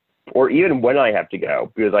happening, or even when I have to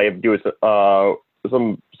go, because I have to do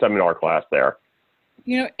some seminar class there.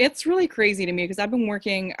 It's really crazy to me because I've been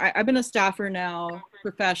working. I've been a staffer now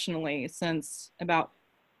professionally since about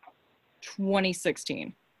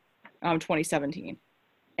 2016, 2017,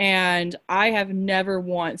 and I have never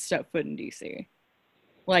once stepped foot in DC.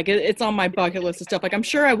 Like it's on my bucket list of stuff. Like I'm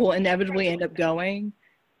sure I will inevitably end up going,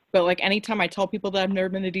 but like anytime I tell people that I've never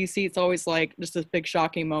been to DC, it's always like just this big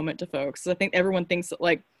shocking moment to folks. I think everyone thinks that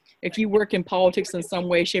like if you work in politics in some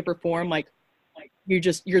way, shape, or form, like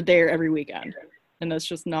you're there every weekend, and that's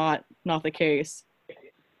just not the case.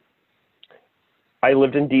 I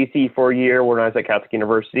lived in DC for a year when I was at Catholic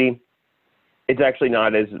University. It's actually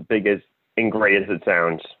not as big and great as it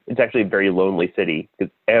sounds. It's actually a very lonely city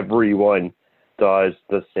because everyone does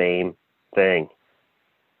the same thing.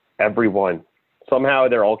 Everyone. Somehow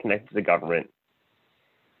they're all connected to the government.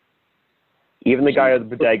 Even the guy at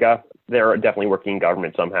the bodega, they're definitely working in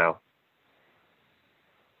government somehow.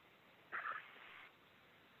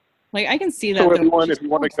 Like I can see that. So everyone, if you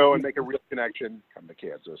want to go and make a real connection, come to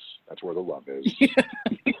Kansas. That's where the love is.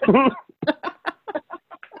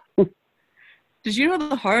 Did you know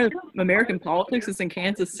the heart of American politics is in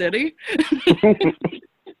Kansas City?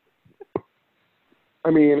 I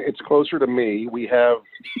mean, it's closer to me. We have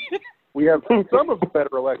some of the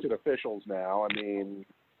better elected officials now. I mean,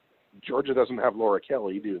 Georgia doesn't have Laura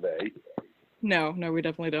Kelly, do they? No, we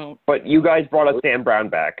definitely don't. But you guys brought us Sam Brown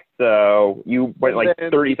back, so you went like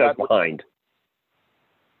 30 cents behind.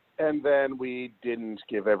 And then we didn't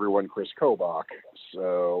give everyone Chris Kobach,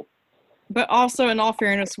 so. But also, in all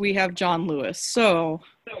fairness, we have John Lewis, so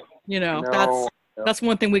that's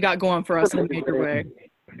one thing we got going for us in a major way.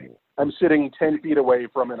 I'm sitting 10 feet away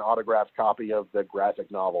from an autographed copy of the graphic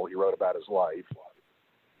novel he wrote about his life.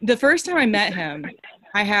 The first time I met him,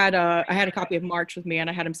 I had a copy of March with me, and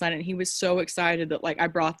I had him sign it. And he was so excited that like I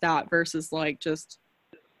brought that versus like just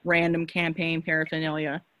random campaign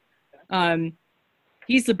paraphernalia.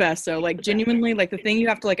 He's the best though. Like genuinely, like the thing you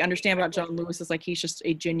have to like understand about John Lewis is like he's just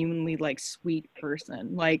a genuinely like sweet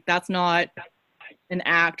person. Like that's not an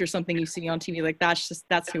act or something you see on TV. Like that's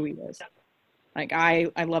who he is. Like I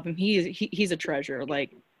love him. He's a treasure.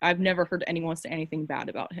 Like I've never heard anyone say anything bad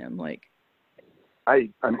about him. Like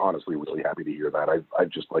I'm honestly really happy to hear that.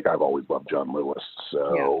 I've always loved John Lewis.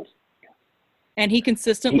 So yeah. And he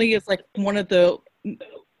consistently is like one of the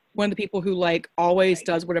people who like always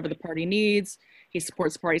does whatever the party needs. He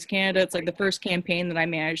supports the party's candidates. Like the first campaign that I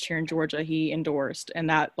managed here in Georgia, he endorsed, and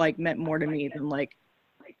that like meant more to me than like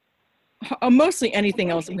mostly anything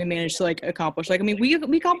else that we managed to like accomplish. Like I mean, we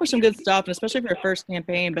accomplished some good stuff, and especially for our first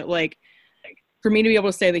campaign. But like for me to be able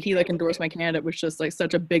to say that he like endorsed my candidate was just like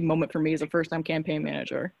such a big moment for me as a first-time campaign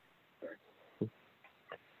manager.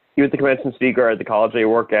 He was the commencement speaker at the college I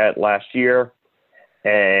work at last year,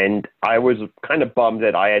 and I was kind of bummed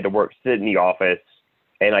that I had to sit in the office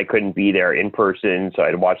and I couldn't be there in person, so I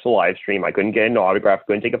had to watch the live stream. I couldn't get an autograph,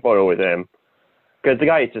 couldn't take a photo with him, because the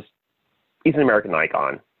guy is he's an American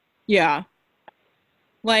icon. Yeah.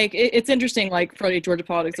 Like, it's interesting, like, for Georgia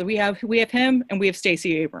politics. So we have him, and we have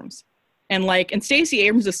Stacey Abrams. And Stacey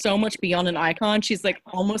Abrams is so much beyond an icon. She's, like,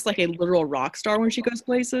 almost like a literal rock star when she goes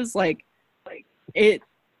places. Like,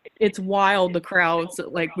 it's wild, the crowds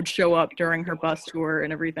that, like, would show up during her bus tour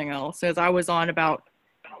and everything else. As I was on about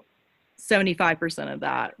 75% of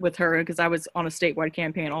that with her, because I was on a statewide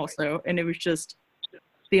campaign also, and it was just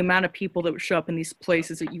the amount of people that would show up in these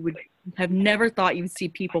places that you would have never thought you'd see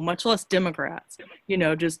people, much less Democrats,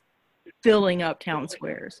 just filling up town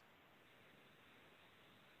squares.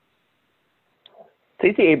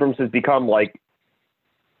 Stacey Abrams has become like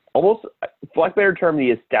almost, for lack of a better term,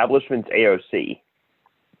 the establishment's AOC.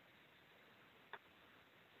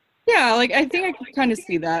 Yeah, like I think I can kind of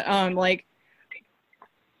see that.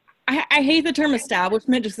 I hate the term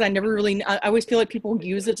establishment just because I never really, I always feel like people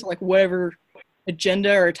use it to like whatever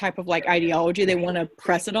agenda or type of like ideology they want to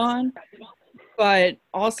press it on. But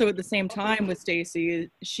also at the same time with Stacey,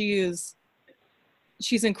 she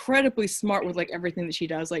she's incredibly smart with like everything that she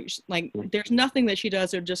does. Like there's nothing that she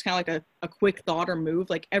does or just kind of like a quick thought or move.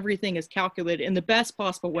 Like everything is calculated in the best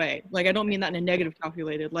possible way. Like I don't mean that in a negative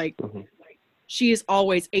calculated. Like she is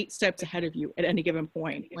always 8 steps ahead of you at any given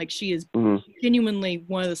point. Like she is genuinely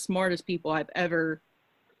one of the smartest people I've ever,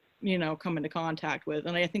 you know, come into contact with.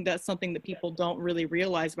 And I think that's something that people don't really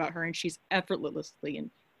realize about her. And she's effortlessly, and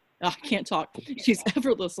I can't talk, she's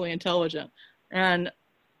effortlessly intelligent. And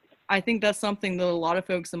I think that's something that a lot of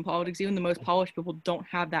folks in politics, even the most polished people, don't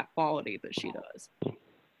have that quality that she does.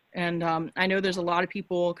 And I know there's a lot of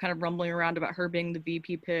people kind of rumbling around about her being the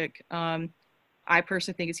VP pick. I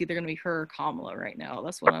personally think it's either going to be her or Kamala right now.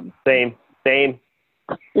 That's what I'm... Same.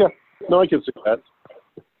 Yeah, no, I can see that.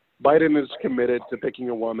 Biden is committed to picking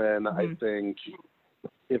a woman. I think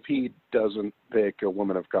if he doesn't pick a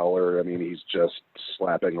woman of color, I mean, he's just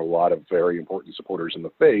slapping a lot of very important supporters in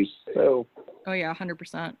the face. So... Oh, yeah,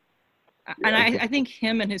 100%. And I think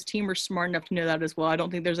him and his team are smart enough to know that as well. I don't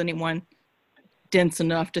think there's anyone dense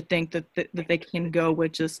enough to think that they can go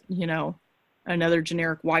with just, you know, another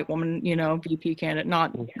generic white woman, you know, VP candidate.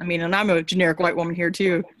 Not, I mean, and I'm a generic white woman here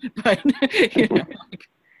too, but, you know,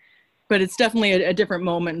 but it's definitely a different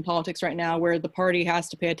moment in politics right now where the party has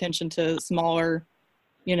to pay attention to smaller,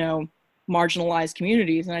 you know, marginalized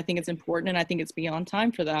communities. And I think it's important, and I think it's beyond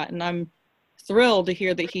time for that. And I'm thrilled to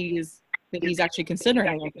hear that he's actually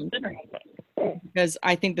considering it, because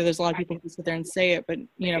I think that there's a lot of people who sit there and say it, but,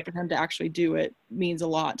 you know, for him to actually do it means a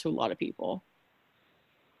lot to a lot of people.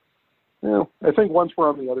 Yeah, I think once we're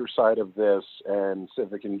on the other side of this and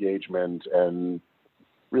civic engagement and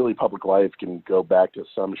really public life can go back to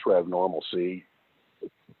some shred of normalcy,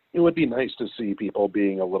 it would be nice to see people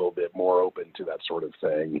being a little bit more open to that sort of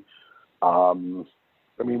thing. I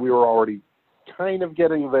mean, we were already kind of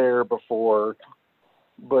getting there before,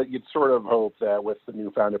 but you'd sort of hope that with the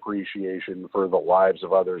newfound appreciation for the lives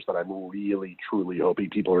of others that I'm really, truly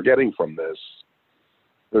hoping people are getting from this,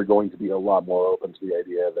 they're going to be a lot more open to the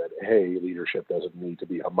idea that, hey, leadership doesn't need to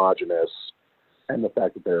be homogenous. And the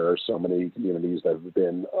fact that there are so many communities that have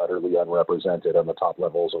been utterly unrepresented on the top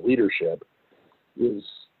levels of leadership is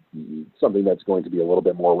something that's going to be a little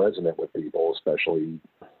bit more resonant with people, especially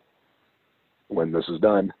when this is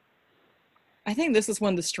done. I think this is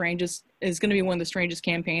going to be one of the strangest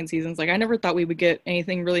campaign seasons. Like, I never thought we would get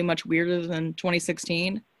anything really much weirder than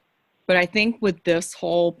 2016. But I think with this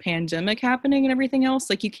whole pandemic happening and everything else,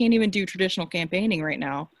 like, you can't even do traditional campaigning right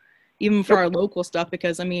now, even for our local stuff,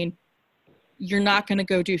 because, I mean, you're not going to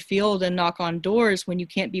go do field and knock on doors when you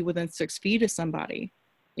can't be within 6 feet of somebody,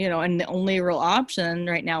 you know, and the only real option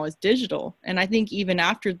right now is digital. And I think even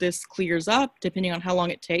after this clears up, depending on how long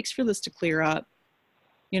it takes for this to clear up,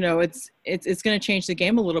 you know, it's going to change the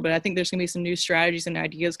game a little bit. I think there's going to be some new strategies and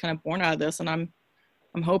ideas kind of born out of this, and I'm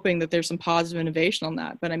hoping that there's some positive innovation on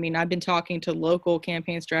that. But I mean, I've been talking to local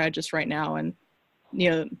campaign strategists right now, and, you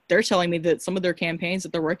know, they're telling me that some of their campaigns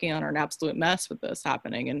that they're working on are an absolute mess with this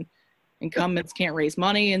happening, and incumbents can't raise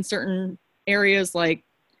money in certain areas. Like,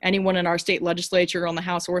 anyone in our state legislature on the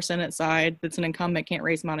House or Senate side that's an incumbent can't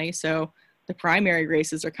raise money. So the primary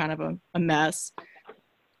races are kind of a mess.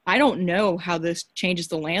 I don't know how this changes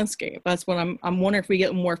the landscape. That's what I'm wondering, if we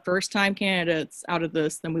get more first-time candidates out of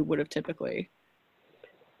this than we would have typically.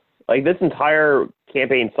 Like, this entire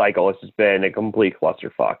campaign cycle has just been a complete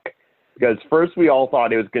clusterfuck. Because first we all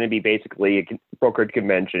thought it was going to be basically a brokered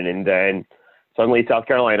convention, and then suddenly South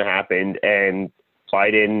Carolina happened, and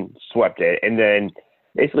Biden swept it. And then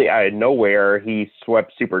basically out of nowhere, he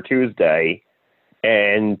swept Super Tuesday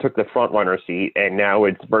and took the front runner seat, and now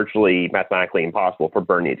it's virtually mathematically impossible for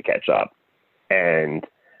Bernie to catch up. And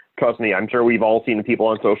trust me, I'm sure we've all seen the people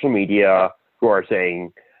on social media who are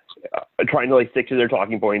saying, trying to like stick to their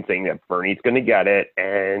talking points, saying that Bernie's going to get it.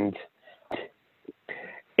 And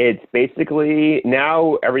it's basically,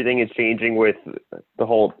 now everything is changing with the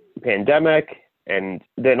whole pandemic. And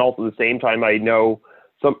then also at the same time, I know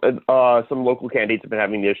some local candidates have been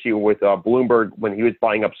having the issue with Bloomberg when he was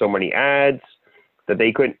buying up so many ads that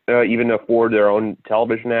they couldn't even afford their own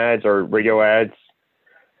television ads or radio ads.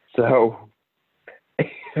 So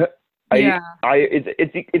yeah.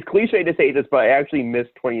 It's cliche to say this, but I actually miss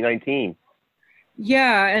 2019.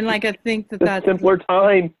 Yeah, and like, I think that's a simpler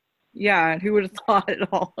time. Yeah, who would have thought it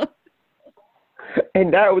all?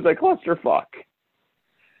 And that was a clusterfuck.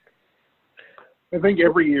 I think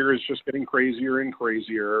every year is just getting crazier and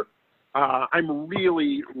crazier. I'm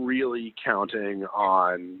really, really counting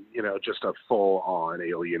on, you know, just a full-on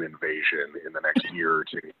alien invasion in the next year or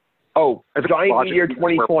two. Oh, giant meteor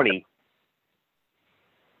 2020.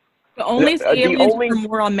 The only aliens were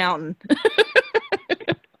more on Mountain.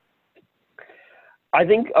 I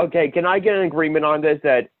think, okay, can I get an agreement on this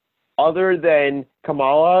that other than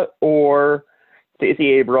Kamala or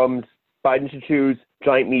Stacey Abrams, Biden should choose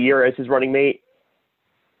Giant Meteor as his running mate?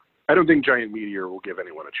 I don't think Giant Meteor will give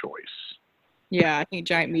anyone a choice. Yeah, I think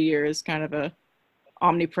Giant Meteor is kind of a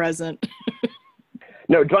omnipresent.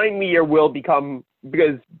 No, Giant Meteor will become,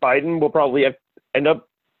 because Biden will probably end up,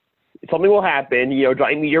 something will happen,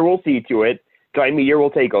 Giant Meteor will see to it, Giant Meteor will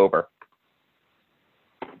take over.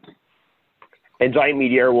 And Giant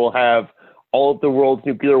Meteor will have all of the world's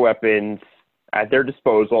nuclear weapons at their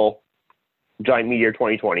disposal. Giant Meteor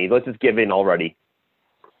 2020. This is given already.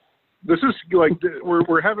 This is like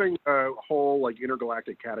we're having a whole like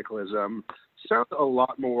intergalactic cataclysm. Sounds a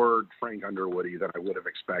lot more Frank Underwoody than I would have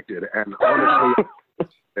expected, and honestly,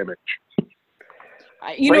 image.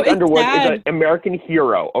 Frank Underwood is an American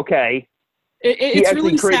hero. Okay, it's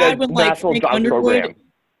really sad when like Frank Underwood. Program.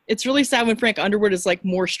 It's really sad when Frank Underwood is like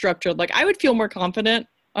more structured. Like I would feel more confident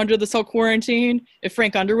under this whole quarantine if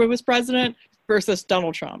Frank Underwood was president versus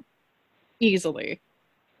Donald Trump, easily.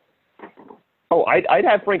 Oh, I'd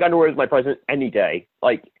have Frank Underwood as my president any day,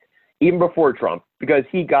 like even before Trump, because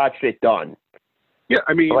he got shit done. Yeah,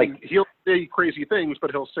 I mean, like, he'll say crazy things,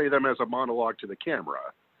 but he'll say them as a monologue to the camera.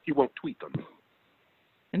 He won't tweet them.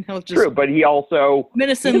 And he'll just true, but he also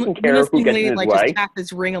menacingly like way. Just tap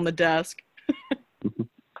his ring on the desk.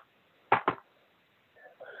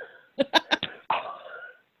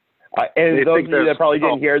 And those of you that probably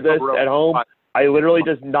didn't hear this at home, I literally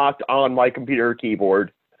just knocked on my computer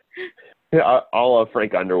keyboard. All of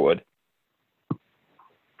Frank Underwood.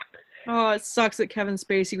 Oh, it sucks that Kevin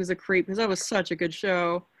Spacey was a creep because that was such a good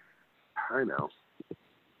show. I know.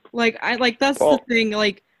 That's the thing.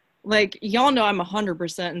 Like y'all know I'm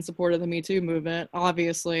 100% in support of the Me Too movement,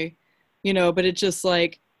 obviously, but it's just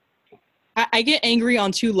like I get angry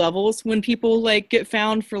on two levels when people like get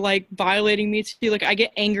found for like violating Me Too. Like I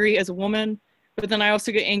get angry as a woman, but then I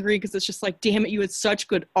also get angry because it's just like, damn it, you had such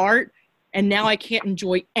good art, and now I can't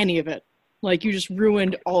enjoy any of it. Like you just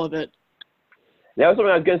ruined all of it. That was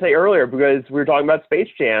something I was going to say earlier because we were talking about Space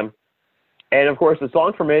Jam, and of course the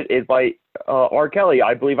song from it is by R. Kelly.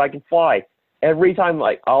 I Believe I Can Fly. Every time,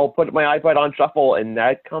 like I'll put my iPod on shuffle and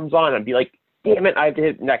that comes on, I'd be like, damn it, I have to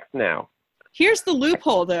hit next now. Here's the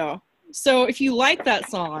loophole, though. So if you like that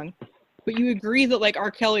song, but you agree that like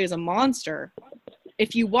R. Kelly is a monster,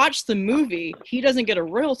 if you watch the movie, he doesn't get a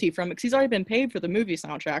royalty from it because he's already been paid for the movie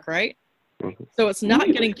soundtrack, right? Mm-hmm. So it's not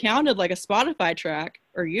getting counted like a Spotify track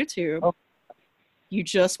or YouTube. Oh. You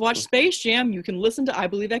just watch Space Jam. You can listen to I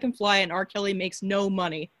Believe I Can Fly, and R. Kelly makes no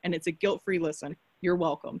money, and it's a guilt-free listen. You're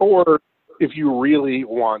welcome. Or if you really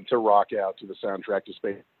want to rock out to the soundtrack to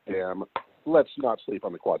Space Jam, let's not sleep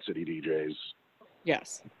on the Quad City DJs.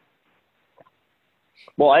 Yes.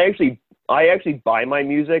 Well, I actually buy my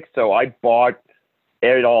music, so I bought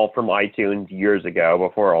it all from iTunes years ago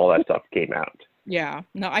before all that stuff came out. Yeah,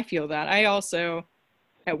 no, I feel that. I also,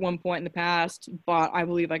 at one point in the past, bought I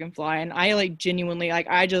Believe I Can Fly, and I like genuinely, like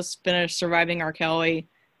I just finished Surviving R. Kelly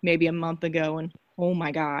maybe a month ago, and oh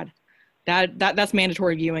my God, that's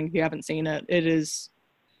mandatory viewing if you haven't seen it.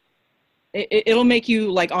 It'll make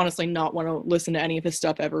you like honestly not want to listen to any of his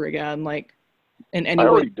stuff ever again, like in any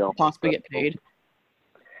way possibly get paid.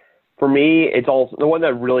 For me, it's also the one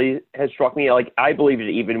that really has struck me. Like I believed it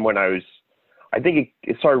even when I think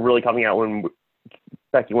it started really coming out when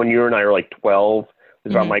Becky, when you and I were like 12. It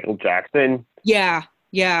was about Michael Jackson. Yeah.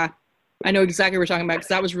 I know exactly what we're talking about because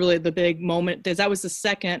that was really the big moment. That was the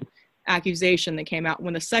second accusation that came out.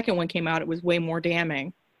 When the second one came out, it was way more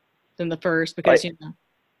damning than the first because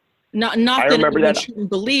not that anyone shouldn't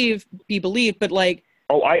be believed, but like.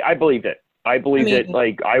 Oh, I believed it. I believed it.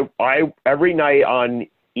 Like I every night on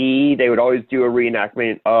E, they would always do a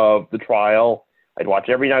reenactment of the trial. I'd watch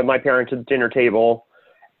every night with my parents at the dinner table,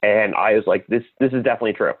 and I was like, this is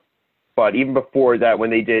definitely true. But even before that, when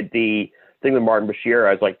they did the thing with Martin Bashir,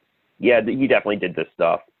 I was like, yeah, he definitely did this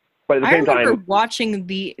stuff. But at the same time, I remember watching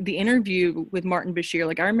the interview with Martin Bashir.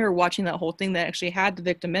 Like I remember watching that whole thing that actually had the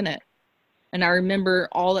victim in it, and I remember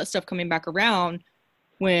all that stuff coming back around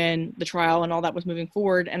when the trial and all that was moving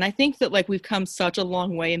forward. And I think that like we've come such a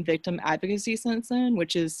long way in victim advocacy since then,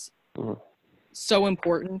 which is so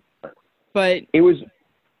important. But it was just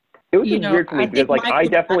weird to me because like I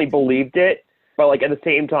definitely believed it, but like at the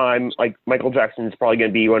same time, like Michael Jackson is probably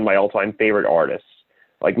going to be one of my all-time favorite artists.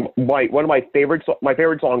 Like one of my favorite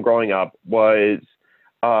song growing up was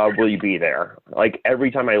 "Will You Be There." Like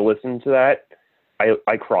every time I listen to that,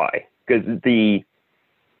 I cry because the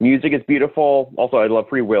music is beautiful. Also, I love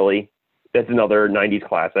Free Willy. That's another 90s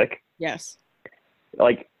classic. Yes.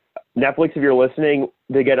 Like, Netflix, if you're listening,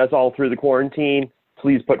 to get us all through the quarantine,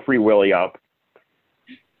 please put Free Willy up.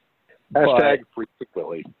 Hashtag free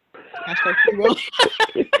Willie. Hashtag free will.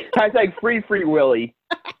 Hashtag free Willie.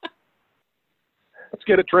 Let's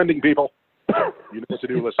get it trending, people. You know what to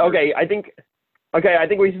do, listeners. Okay, I think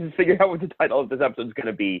we should figure out what the title of this episode is going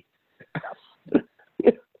to be.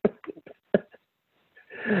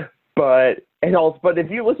 But if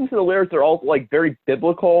you listen to the lyrics, they're all like very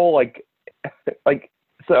biblical, like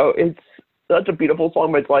so it's such a beautiful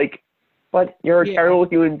song. But it's like, but you're a terrible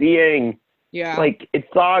human being. Yeah. Like it's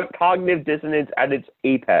cognitive dissonance at its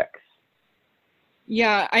apex.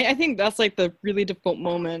 Yeah, I think that's like the really difficult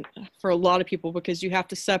moment for a lot of people because you have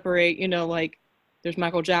to separate, like there's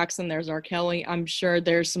Michael Jackson, there's R. Kelly. I'm sure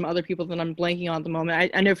there's some other people that I'm blanking on at the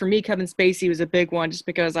moment. I know for me, Kevin Spacey was a big one just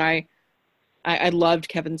because I loved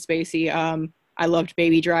Kevin Spacey. I loved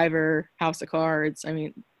Baby Driver, House of Cards. I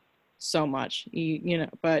mean, so much,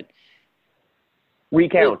 but.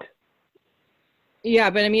 Recount. Yeah,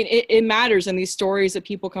 but I mean, it matters, and these stories that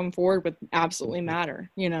people come forward with absolutely matter,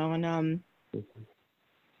 and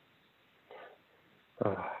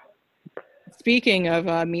speaking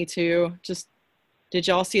of Me Too, just did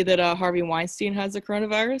y'all see that Harvey Weinstein has the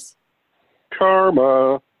coronavirus?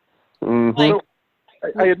 Karma. Mm-hmm. Like,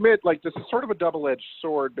 I admit, like, this is sort of a double-edged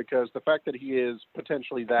sword because the fact that he is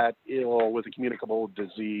potentially that ill with a communicable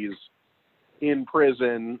disease in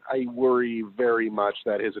prison, I worry very much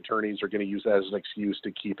that his attorneys are going to use that as an excuse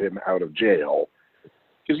to keep him out of jail.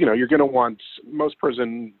 Because, you're going to want, most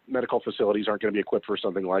prison medical facilities aren't going to be equipped for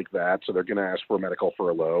something like that, so they're going to ask for a medical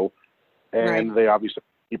furlough. And They obviously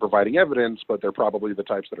keep providing evidence, but they're probably the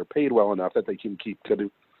types that are paid well enough that they can keep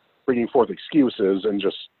bringing forth excuses and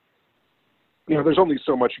just, there's only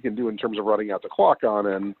so much you can do in terms of running out the clock on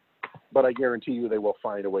him, but I guarantee you they will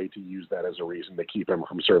find a way to use that as a reason to keep him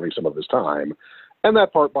from serving some of his time. And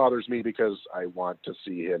that part bothers me because I want to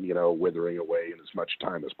see him, withering away in as much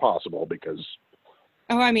time as possible because...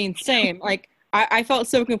 Oh, I mean, same. Like, I felt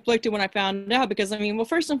so conflicted when I found out because, well,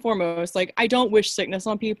 first and foremost, like, I don't wish sickness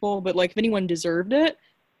on people, but, like, if anyone deserved it,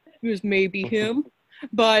 it was maybe him.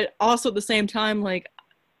 But also at the same time, like,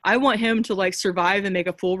 I want him to, like, survive and make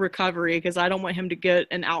a full recovery because I don't want him to get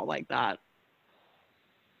an out like that.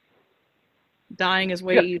 Dying is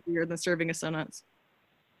way easier than serving a sentence.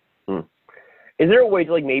 Is there a way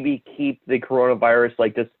to, like, maybe keep the coronavirus,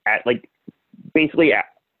 like, just at, like, basically,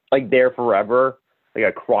 like, there forever? Like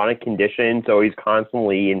a chronic condition, so he's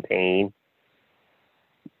constantly in pain.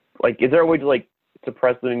 Like, is there a way to, like,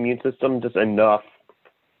 suppress the immune system just enough?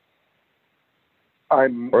 Or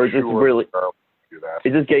is this really... do that.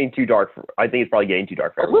 Is this getting too dark? I think it's probably getting too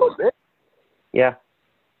dark for everyone. A little bit. Yeah.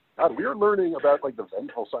 God, we're learning about, like, the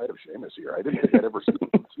vengeful side of Seamus here. I didn't think I'd ever seen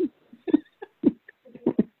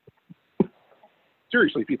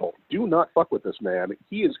Seriously, people, do not fuck with this man.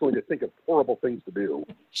 He is going to think of horrible things to do.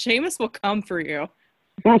 Seamus will come for you.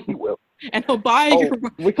 He will. And he'll buy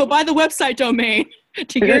the website domain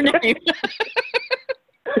to your name.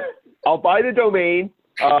 I'll buy the domain.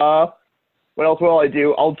 What else will I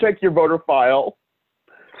do? I'll check your voter file.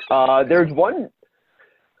 There's one.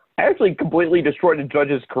 I actually completely destroyed this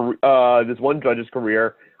one judge's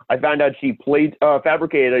career. I found out she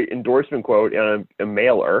fabricated an endorsement quote in a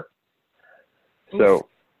mailer. So, Oof.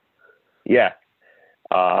 Yeah.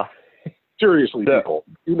 Seriously, people,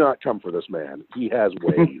 do not come for this man. He has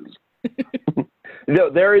ways. No,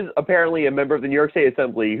 there is apparently a member of the New York State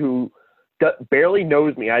Assembly who barely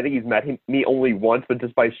knows me. I think he's met me only once, but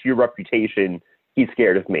just by sheer reputation, he's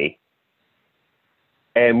scared of me.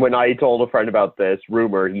 And when I told a friend about this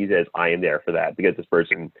rumor, he says, I am there for that, because this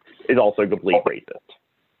person is also a complete racist.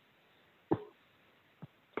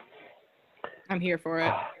 I'm here for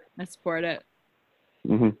it. I support it.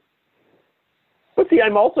 Mm-hmm. But see,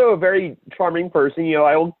 I'm also a very charming person.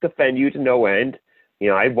 I will defend you to no end.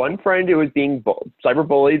 I had one friend who was being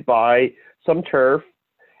cyberbullied by some TERF,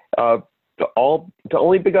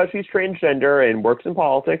 only because she's transgender and works in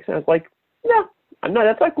politics. And I was like, no,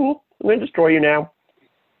 that's not cool. I'm going to destroy you now.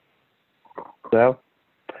 So,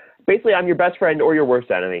 basically, I'm your best friend or your worst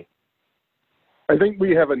enemy. I think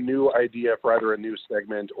we have a new idea for either a new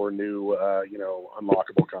segment or new,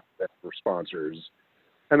 unlockable content for sponsors.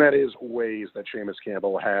 And that is ways that Seamus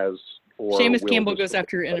Campbell has or Seamus Campbell goes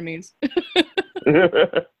after your enemies.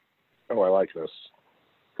 Oh, I like this.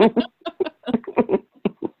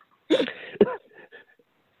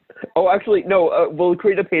 Oh, actually, no. We'll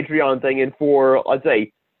create a Patreon thing, and for, let's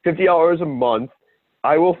say, $50 a month,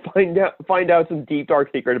 I will find out some deep,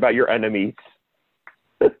 dark secret about your enemies.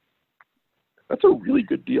 That's a really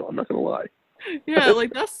good deal. I'm not going to lie. Yeah,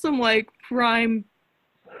 like, that's some, like, prime...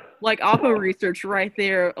 like Oppo research right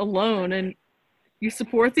there alone, and you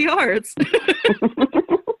support the arts.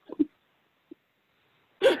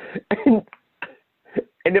 and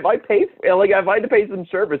if I pay, like, if I had to pay some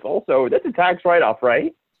service also, that's a tax write-off,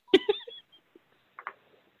 right?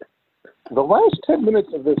 The last 10 minutes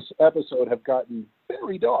of this episode have gotten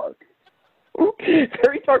very dark.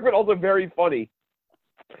 Very dark, but also very funny.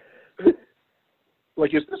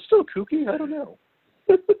 Like, is this still kooky? I don't know.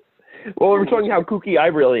 Well, we're talking how kooky I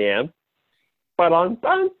really am. But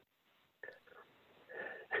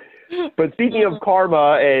speaking of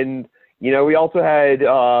karma, and, you know, we also had,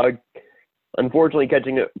 unfortunately,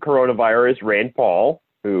 catching coronavirus, Rand Paul,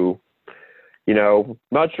 who, you know,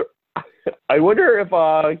 not sure. I wonder if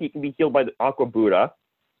he can be healed by the Aqua Buddha.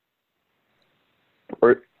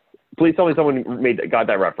 Or please tell me someone got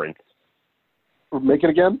that reference. Make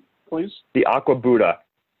it again, please. The Aqua Buddha.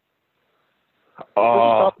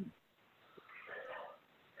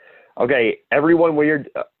 Okay, everyone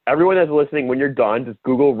that's listening, when you're done, just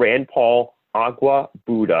Google Rand Paul Aqua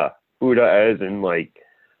Buddha. Buddha as in like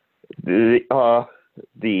the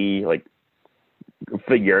like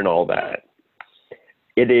figure and all that.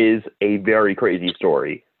 It is a very crazy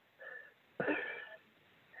story.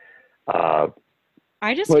 I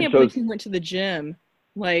just can't believe he went to the gym,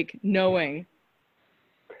 like, knowing.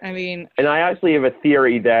 I mean... And I actually have a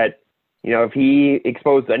theory that, you know, if he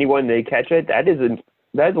exposed anyone, they catch it, that is a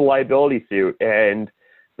liability suit. And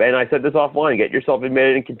Ben, I said this offline, get yourself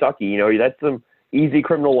admitted in Kentucky. You know, that's some easy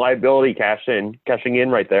criminal liability cashing in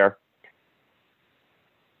right there.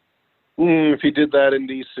 If he did that in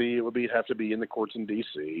D.C., it would have to be in the courts in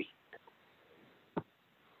D.C.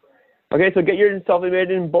 Okay, so get yourself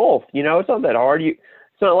admitted in both. You know, it's not that hard. It's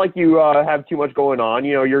not like you have too much going on.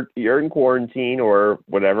 You know, you're in quarantine or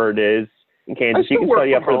whatever it is in Kansas. You can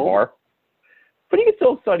study up for the bar, but you can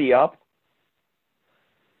still study up.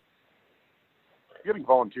 You're getting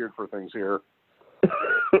volunteered for things here.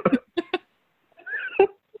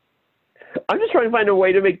 I'm just trying to find a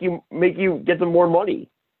way to make you get some more money.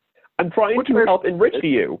 I'm trying to help enrich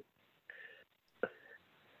you.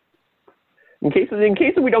 In case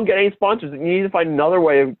we don't get any sponsors, you need to find another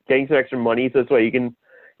way of getting some extra money so this way you can,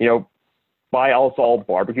 you know, buy El Sol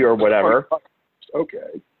barbecue or whatever.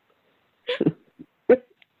 Okay.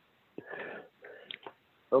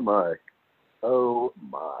 Oh my.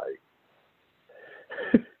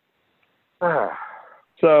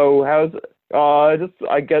 So how's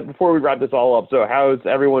before we wrap this all up, so how's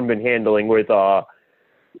everyone been handling with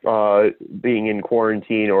being in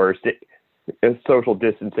quarantine or social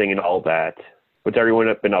distancing and all that? What's everyone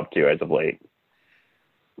been up to as of late?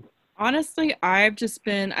 Honestly, I've just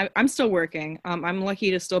been, I'm still working. I'm lucky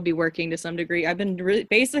to still be working to some degree. I've been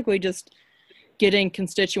basically just getting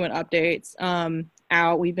constituent updates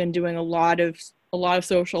out. We've been doing a lot of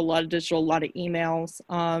social, a lot of digital, a lot of emails.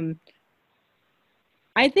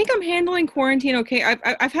 I think I'm handling quarantine okay.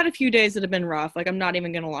 I've had a few days that have been rough. Like, I'm not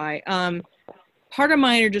even gonna lie. Part of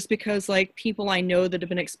mine are just because, like, people I know that have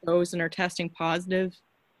been exposed and are testing positive,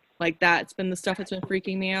 like, that's been the stuff that's been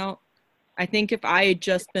freaking me out. I think if I had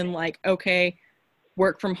just been like, okay,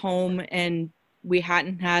 work from home and we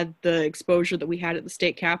hadn't had the exposure that we had at the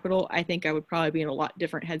state capitol, I think I would probably be in a lot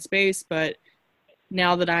different headspace. But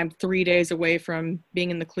now that I'm 3 days away from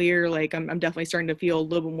being in the clear, like, I'm definitely starting to feel a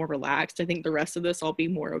little bit more relaxed. I think the rest of this, I'll be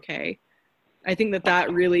more okay. I think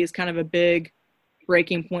that really is kind of a big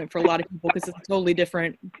breaking point for a lot of people, because it's a totally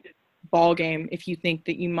different ball game if you think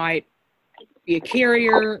that you might be a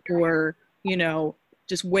carrier or, you know,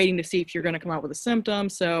 just waiting to see if you're going to come out with a symptom.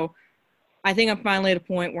 So I think I'm finally at a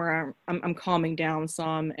point where I'm calming down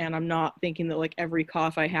some, and I'm not thinking that, like, every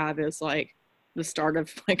cough I have is like the start of,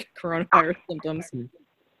 like, coronavirus symptoms.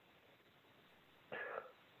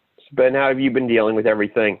 Ben, how have you been dealing with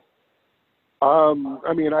everything? I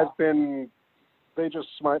mean,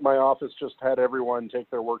 my office just had everyone take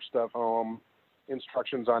their work stuff home,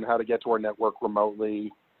 instructions on how to get to our network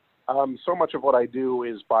remotely. So much of what I do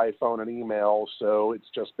is by phone and email, so it's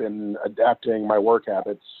just been adapting my work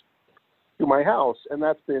habits to my house, and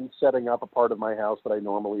that's been setting up a part of my house that I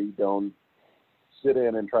normally don't sit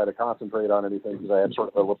in and try to concentrate on anything, because I have sort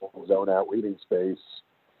of a little zone-out reading space.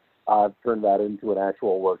 I've turned that into an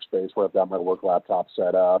actual workspace where I've got my work laptop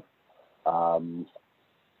set up.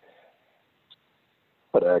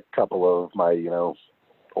 Put a couple of my, you know,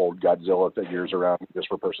 old Godzilla figures around just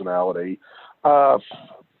for personality,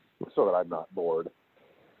 so that I'm not bored.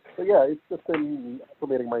 So yeah, it's just been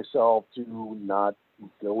acclimating myself to not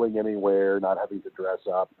going anywhere, not having to dress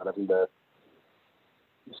up, not having to,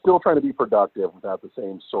 still trying to be productive without the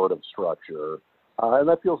same sort of structure. And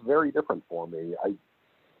that feels very different for me. I,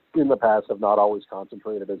 in the past, have not always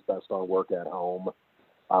concentrated as best on work at home.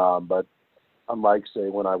 But unlike, say,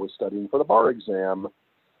 when I was studying for the bar exam,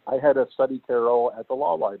 I had a study carrel at the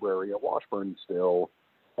law library at Washburn still,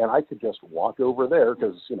 and I could just walk over there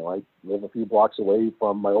because, I live a few blocks away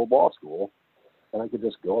from my old law school, and I could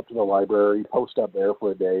just go up to the library, post up there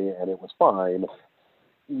for a day, and it was fine.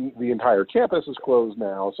 The entire campus is closed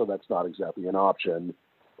now, so that's not exactly an option.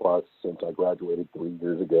 Plus, since I graduated 3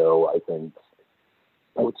 years ago, I think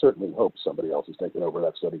I would certainly hope somebody else has taken over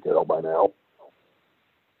that study carrel by now.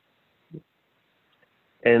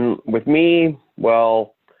 And with me,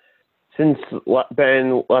 well, since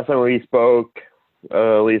Ben, last time we spoke,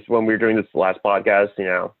 at least when we were doing this last podcast,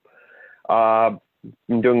 I'm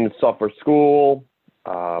doing stuff for school,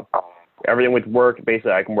 everything with work.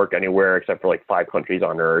 Basically, I can work anywhere except for like 5 countries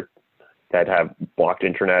on Earth that have blocked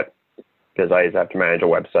internet, because I just have to manage a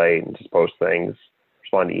website and just post things,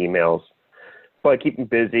 respond to emails. But keeping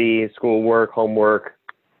busy, schoolwork, homework.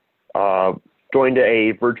 Joined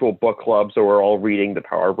a virtual book club, so we're all reading The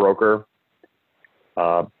Power Broker.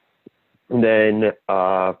 And then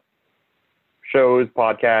shows,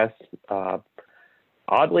 podcasts.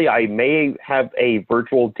 Oddly, I may have a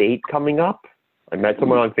virtual date coming up. I met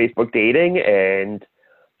someone on Facebook dating, and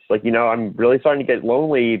it's like, I'm really starting to get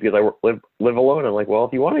lonely because I live alone. I'm like, well,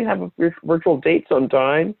 if you want to have a virtual date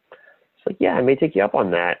sometime, it's like, yeah, I may take you up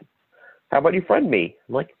on that. How about you friend me?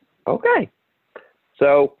 I'm like, okay.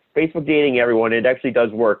 So Facebook dating, everyone, it actually does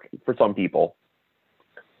work for some people.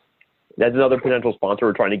 That's another potential sponsor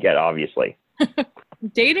we're trying to get, obviously.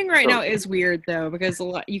 Dating right now is weird, though, because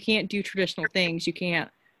you can't do traditional things. You can't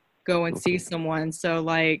go and see someone. So,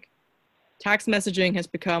 like, text messaging has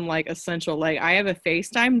become, like, essential. Like, I have a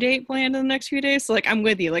FaceTime date planned in the next few days. So, like, I'm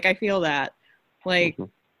with you. Like, I feel that. Like,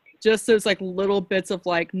 just those, like, little bits of,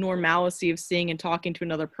 like, normalcy of seeing and talking to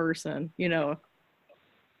another person,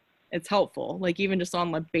 it's helpful. Like, even just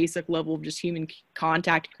on the basic level of just human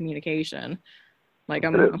contact and communication. Like,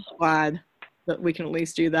 I'm glad that we can at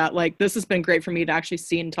least do that. Like, this has been great for me to actually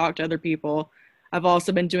see and talk to other people. I've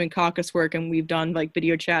also been doing caucus work, and we've done, like,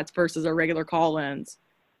 video chats versus our regular call-ins.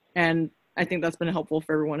 And I think that's been helpful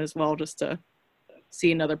for everyone as well, just to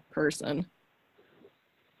see another person.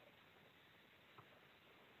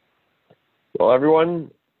 Well,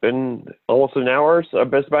 everyone, been almost an hour, so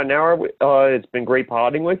just about an hour. It's been great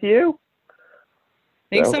podding with you.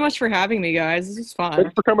 Thanks so much for having me, guys. This is fun.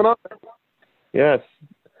 Thanks for coming on. Yes.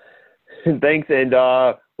 Thanks, and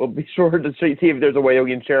we'll be sure to see if there's a way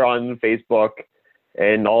we can share on Facebook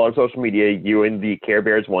and all our social media, you and the Care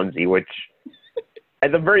Bears onesie, which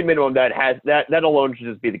at the very minimum, that alone should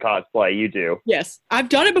just be the cosplay you do. Yes, I've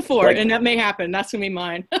done it before, and that may happen. That's going to be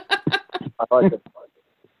mine. I like it.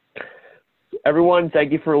 Everyone,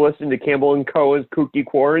 thank you for listening to Campbell & Cohen's Kooky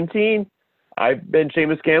Quarantine. I've been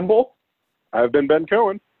Seamus Campbell. I've been Ben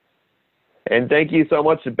Cohen. And thank you so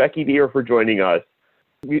much to Becky Deer for joining us.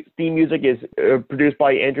 Theme music is produced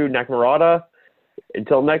by Andrew Nakamurata.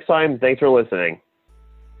 Until next time, thanks for listening.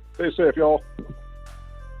 Stay safe, y'all.